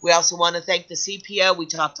 We also want to thank the CPO. We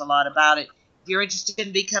talked a lot about it. If you're interested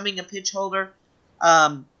in becoming a pitch holder,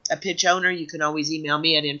 a pitch owner, you can always email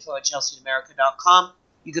me at info@chelseaamerica.com.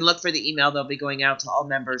 You can look for the email. They'll be going out to all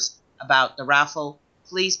members about the raffle.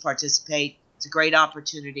 Please participate. It's a great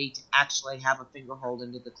opportunity to actually have a finger hold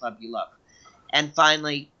into the club you love. And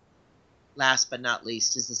finally, last but not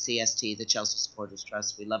least, is the CST, the Chelsea Supporters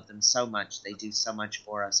Trust. We love them so much. They do so much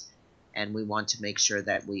for us, and we want to make sure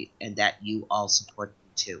that that you all support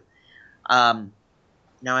them too.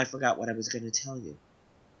 Now I forgot what I was going to tell you.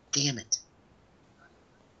 Damn it.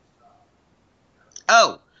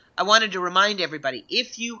 Oh, I wanted to remind everybody,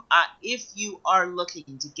 if you are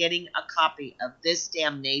looking to getting a copy of This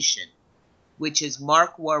Damnation, which is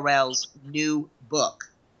Mark Worrell's new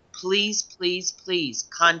book, please, please, please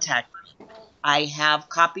contact me. I have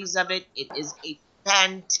copies of it. It is a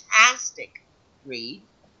fantastic read.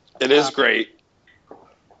 It is great.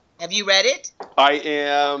 Have you read it? I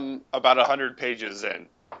am about 100 pages in.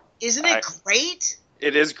 Isn't it great?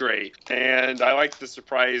 It is great. And I like the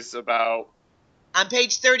surprise about... On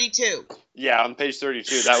page 32. Yeah, on page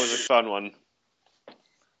 32. That was a fun one.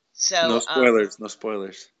 So No spoilers. No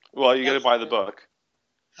spoilers. Well, you got to buy the book.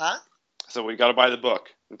 Huh? So we got to buy the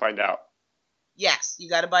book and find out. Yes, you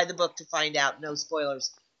got to buy the book to find out. No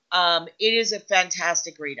spoilers. It is a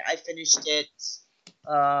fantastic read. I finished it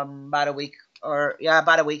about a week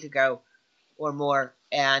ago or more,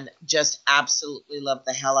 and just absolutely loved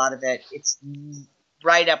the hell out of it. It's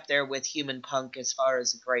right up there with Human Punk as far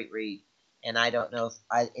as a great read. And I don't know if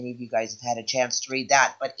any of you guys have had a chance to read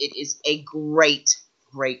that, but it is a great,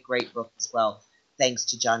 great, great book as well, thanks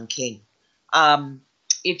to John King.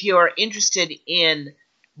 If you're interested in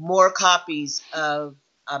more copies of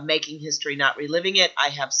Making History, Not Reliving It, I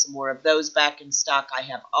have some more of those back in stock. I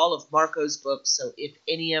have all of Marco's books, so if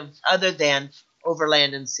other than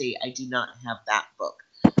Overland and Sea, I do not have that book.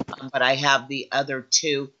 But I have the other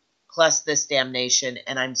two, plus This Damnation,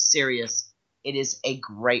 and I'm serious. It is a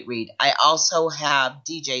great read. I also have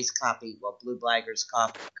DJ's copy, Blue Blagger's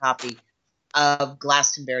copy of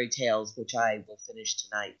Glastonbury Tales, which I will finish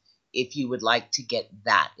tonight, if you would like to get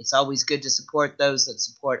that. It's always good to support those that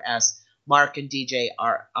support us. Mark and DJ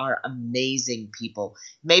are amazing people.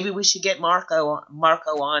 Maybe we should get Marco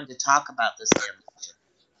on to talk about This Damnation.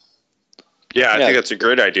 Yeah, I think that's a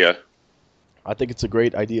great idea. I think it's a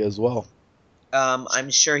great idea as well.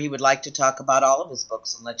 I'm sure he would like to talk about all of his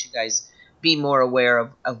books and let you guys be more aware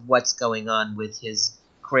of what's going on with his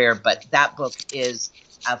career. But that book is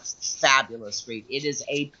a fabulous read. It is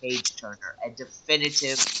a page turner, a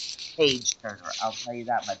definitive page turner. I'll tell you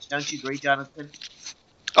that much. Don't you agree, Jonathan?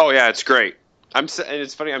 Oh yeah, it's great. And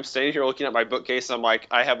it's funny. I'm standing here looking at my bookcase. And I'm like,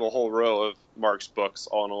 I have a whole row of Mark's books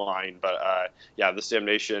all in a line. But yeah, This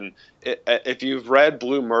Damnation. If you've read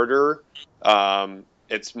Blue Murder,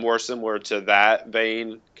 it's more similar to that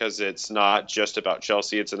vein because it's not just about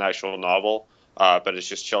Chelsea. It's an actual novel, but it's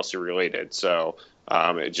just Chelsea related. So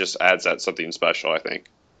it just adds that something special, I think.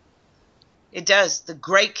 It does. The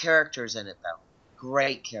great characters in it, though.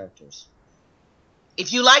 Great characters.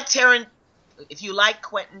 If you like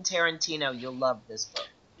Quentin Tarantino, you'll love this book.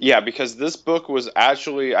 Yeah, because this book was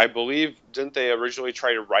actually, I believe, didn't they originally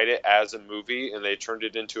try to write it as a movie and they turned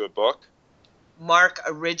it into a book? Mark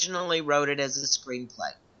originally wrote it as a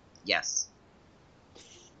screenplay. Yes.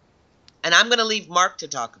 And I'm going to leave Mark to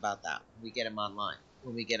talk about that when we get him online,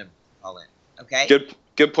 when we get him all in. Okay?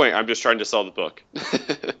 Good point. I'm just trying to sell the book.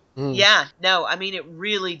 Yeah, no, I mean, it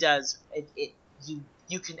really does.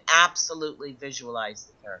 You can absolutely visualize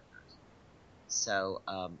the characters. So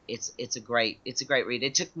it's a great read.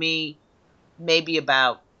 It took me maybe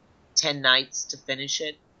about 10 nights to finish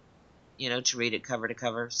it, to read it cover to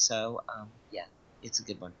cover. So, yeah, it's a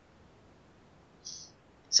good one.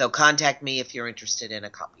 So contact me if you're interested in a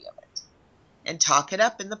copy of it. And talk it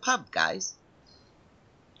up in the pub, guys.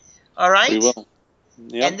 All right? We will.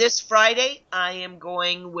 Yep. And this Friday, I am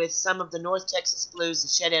going with some of the North Texas Blues, the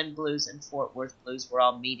Shed End Blues, and Fort Worth Blues. We're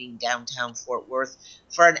all meeting downtown Fort Worth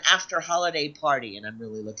for an after-holiday party, and I'm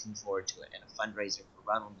really looking forward to it, and a fundraiser for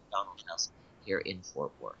Ronald McDonald House here in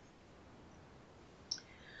Fort Worth.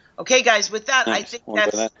 Okay, guys, with that, Nice. I think We'll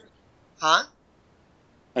do that's... that. Huh?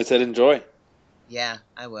 I said enjoy. Yeah,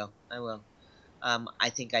 I will. I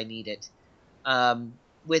think I need it.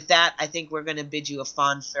 With that, I think we're going to bid you a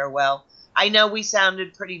fond farewell. I know we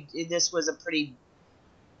sounded this was a pretty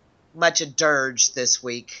much a dirge this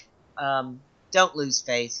week. Don't lose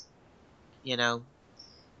faith. I'm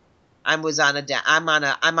on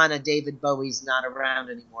a David Bowie's not around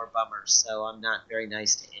anymore bummer, so I'm not very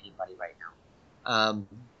nice to anybody right now.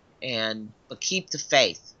 But keep the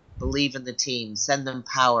faith. Believe in the team. Send them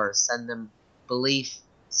power. Send them belief.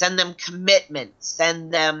 Send them commitment.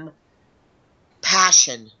 Send them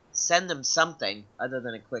passion. Send them something other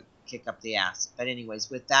than a quick kick up the ass. But anyways,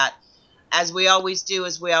 with that, as we always do,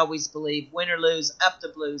 as we always believe, win or lose, up the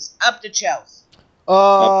Blues, up the Chelsea.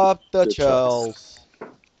 Up the Chels.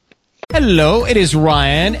 Hello, it is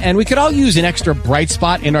Ryan, and we could all use an extra bright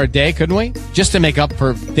spot in our day, couldn't we? Just to make up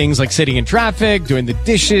for things like sitting in traffic, doing the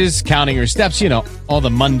dishes, counting your steps, all the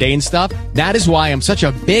mundane stuff. That is why I'm such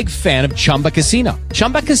a big fan of Chumba Casino.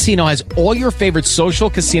 Chumba Casino has all your favorite social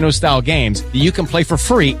casino-style games that you can play for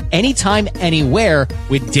free anytime, anywhere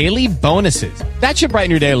with daily bonuses. That should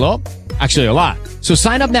brighten your day a little. Actually, a lot. So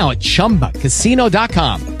sign up now at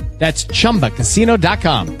ChumbaCasino.com. That's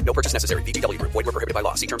ChumbaCasino.com. No purchase necessary. VGW Group. Void where prohibited by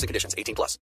law. See terms and conditions. 18+.